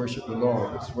Lord. Just worship the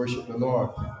Lord. Just worship the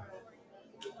Lord.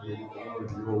 You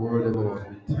are worthy, Lord.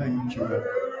 We thank you.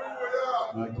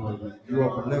 My God, you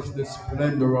have left the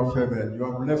splendor of heaven. You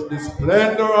have left the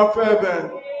splendor of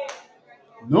heaven.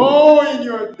 Knowing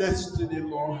your destiny,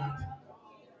 Lord.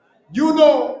 You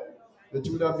know that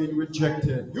you would have been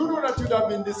rejected. You know that you would have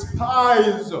been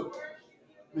despised.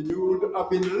 And you would have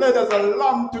been led as a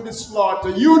lamb to the slaughter.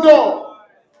 You know.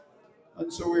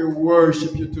 And so we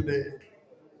worship you today.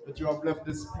 That you have left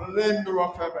the splendor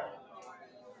of heaven.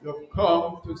 You have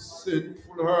come to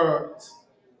sinful hurt.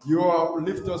 You have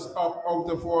lifted us up out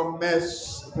of our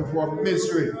mess, out of our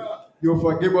misery. You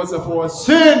forgive us of our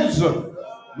sins.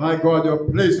 My God, you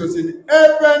have placed us in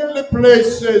heavenly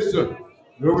places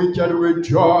where we can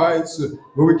rejoice,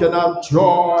 where we can have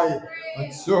joy.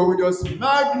 And so we just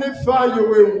magnify you,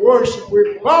 we worship,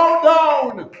 we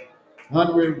bow down,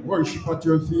 and we worship at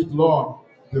your feet, Lord.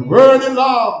 The worthy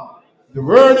Lamb, the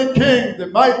worthy King, the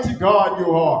mighty God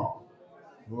you are.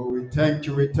 Oh, we thank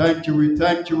you, we thank you, we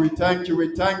thank you, we thank you,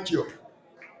 we thank you.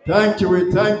 Thank you,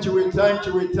 we thank you, we thank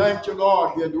you, we thank you,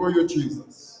 Lord. We adore you,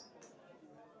 Jesus.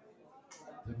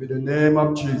 To be the name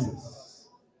of Jesus.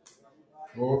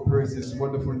 Oh, praise his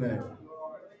wonderful name.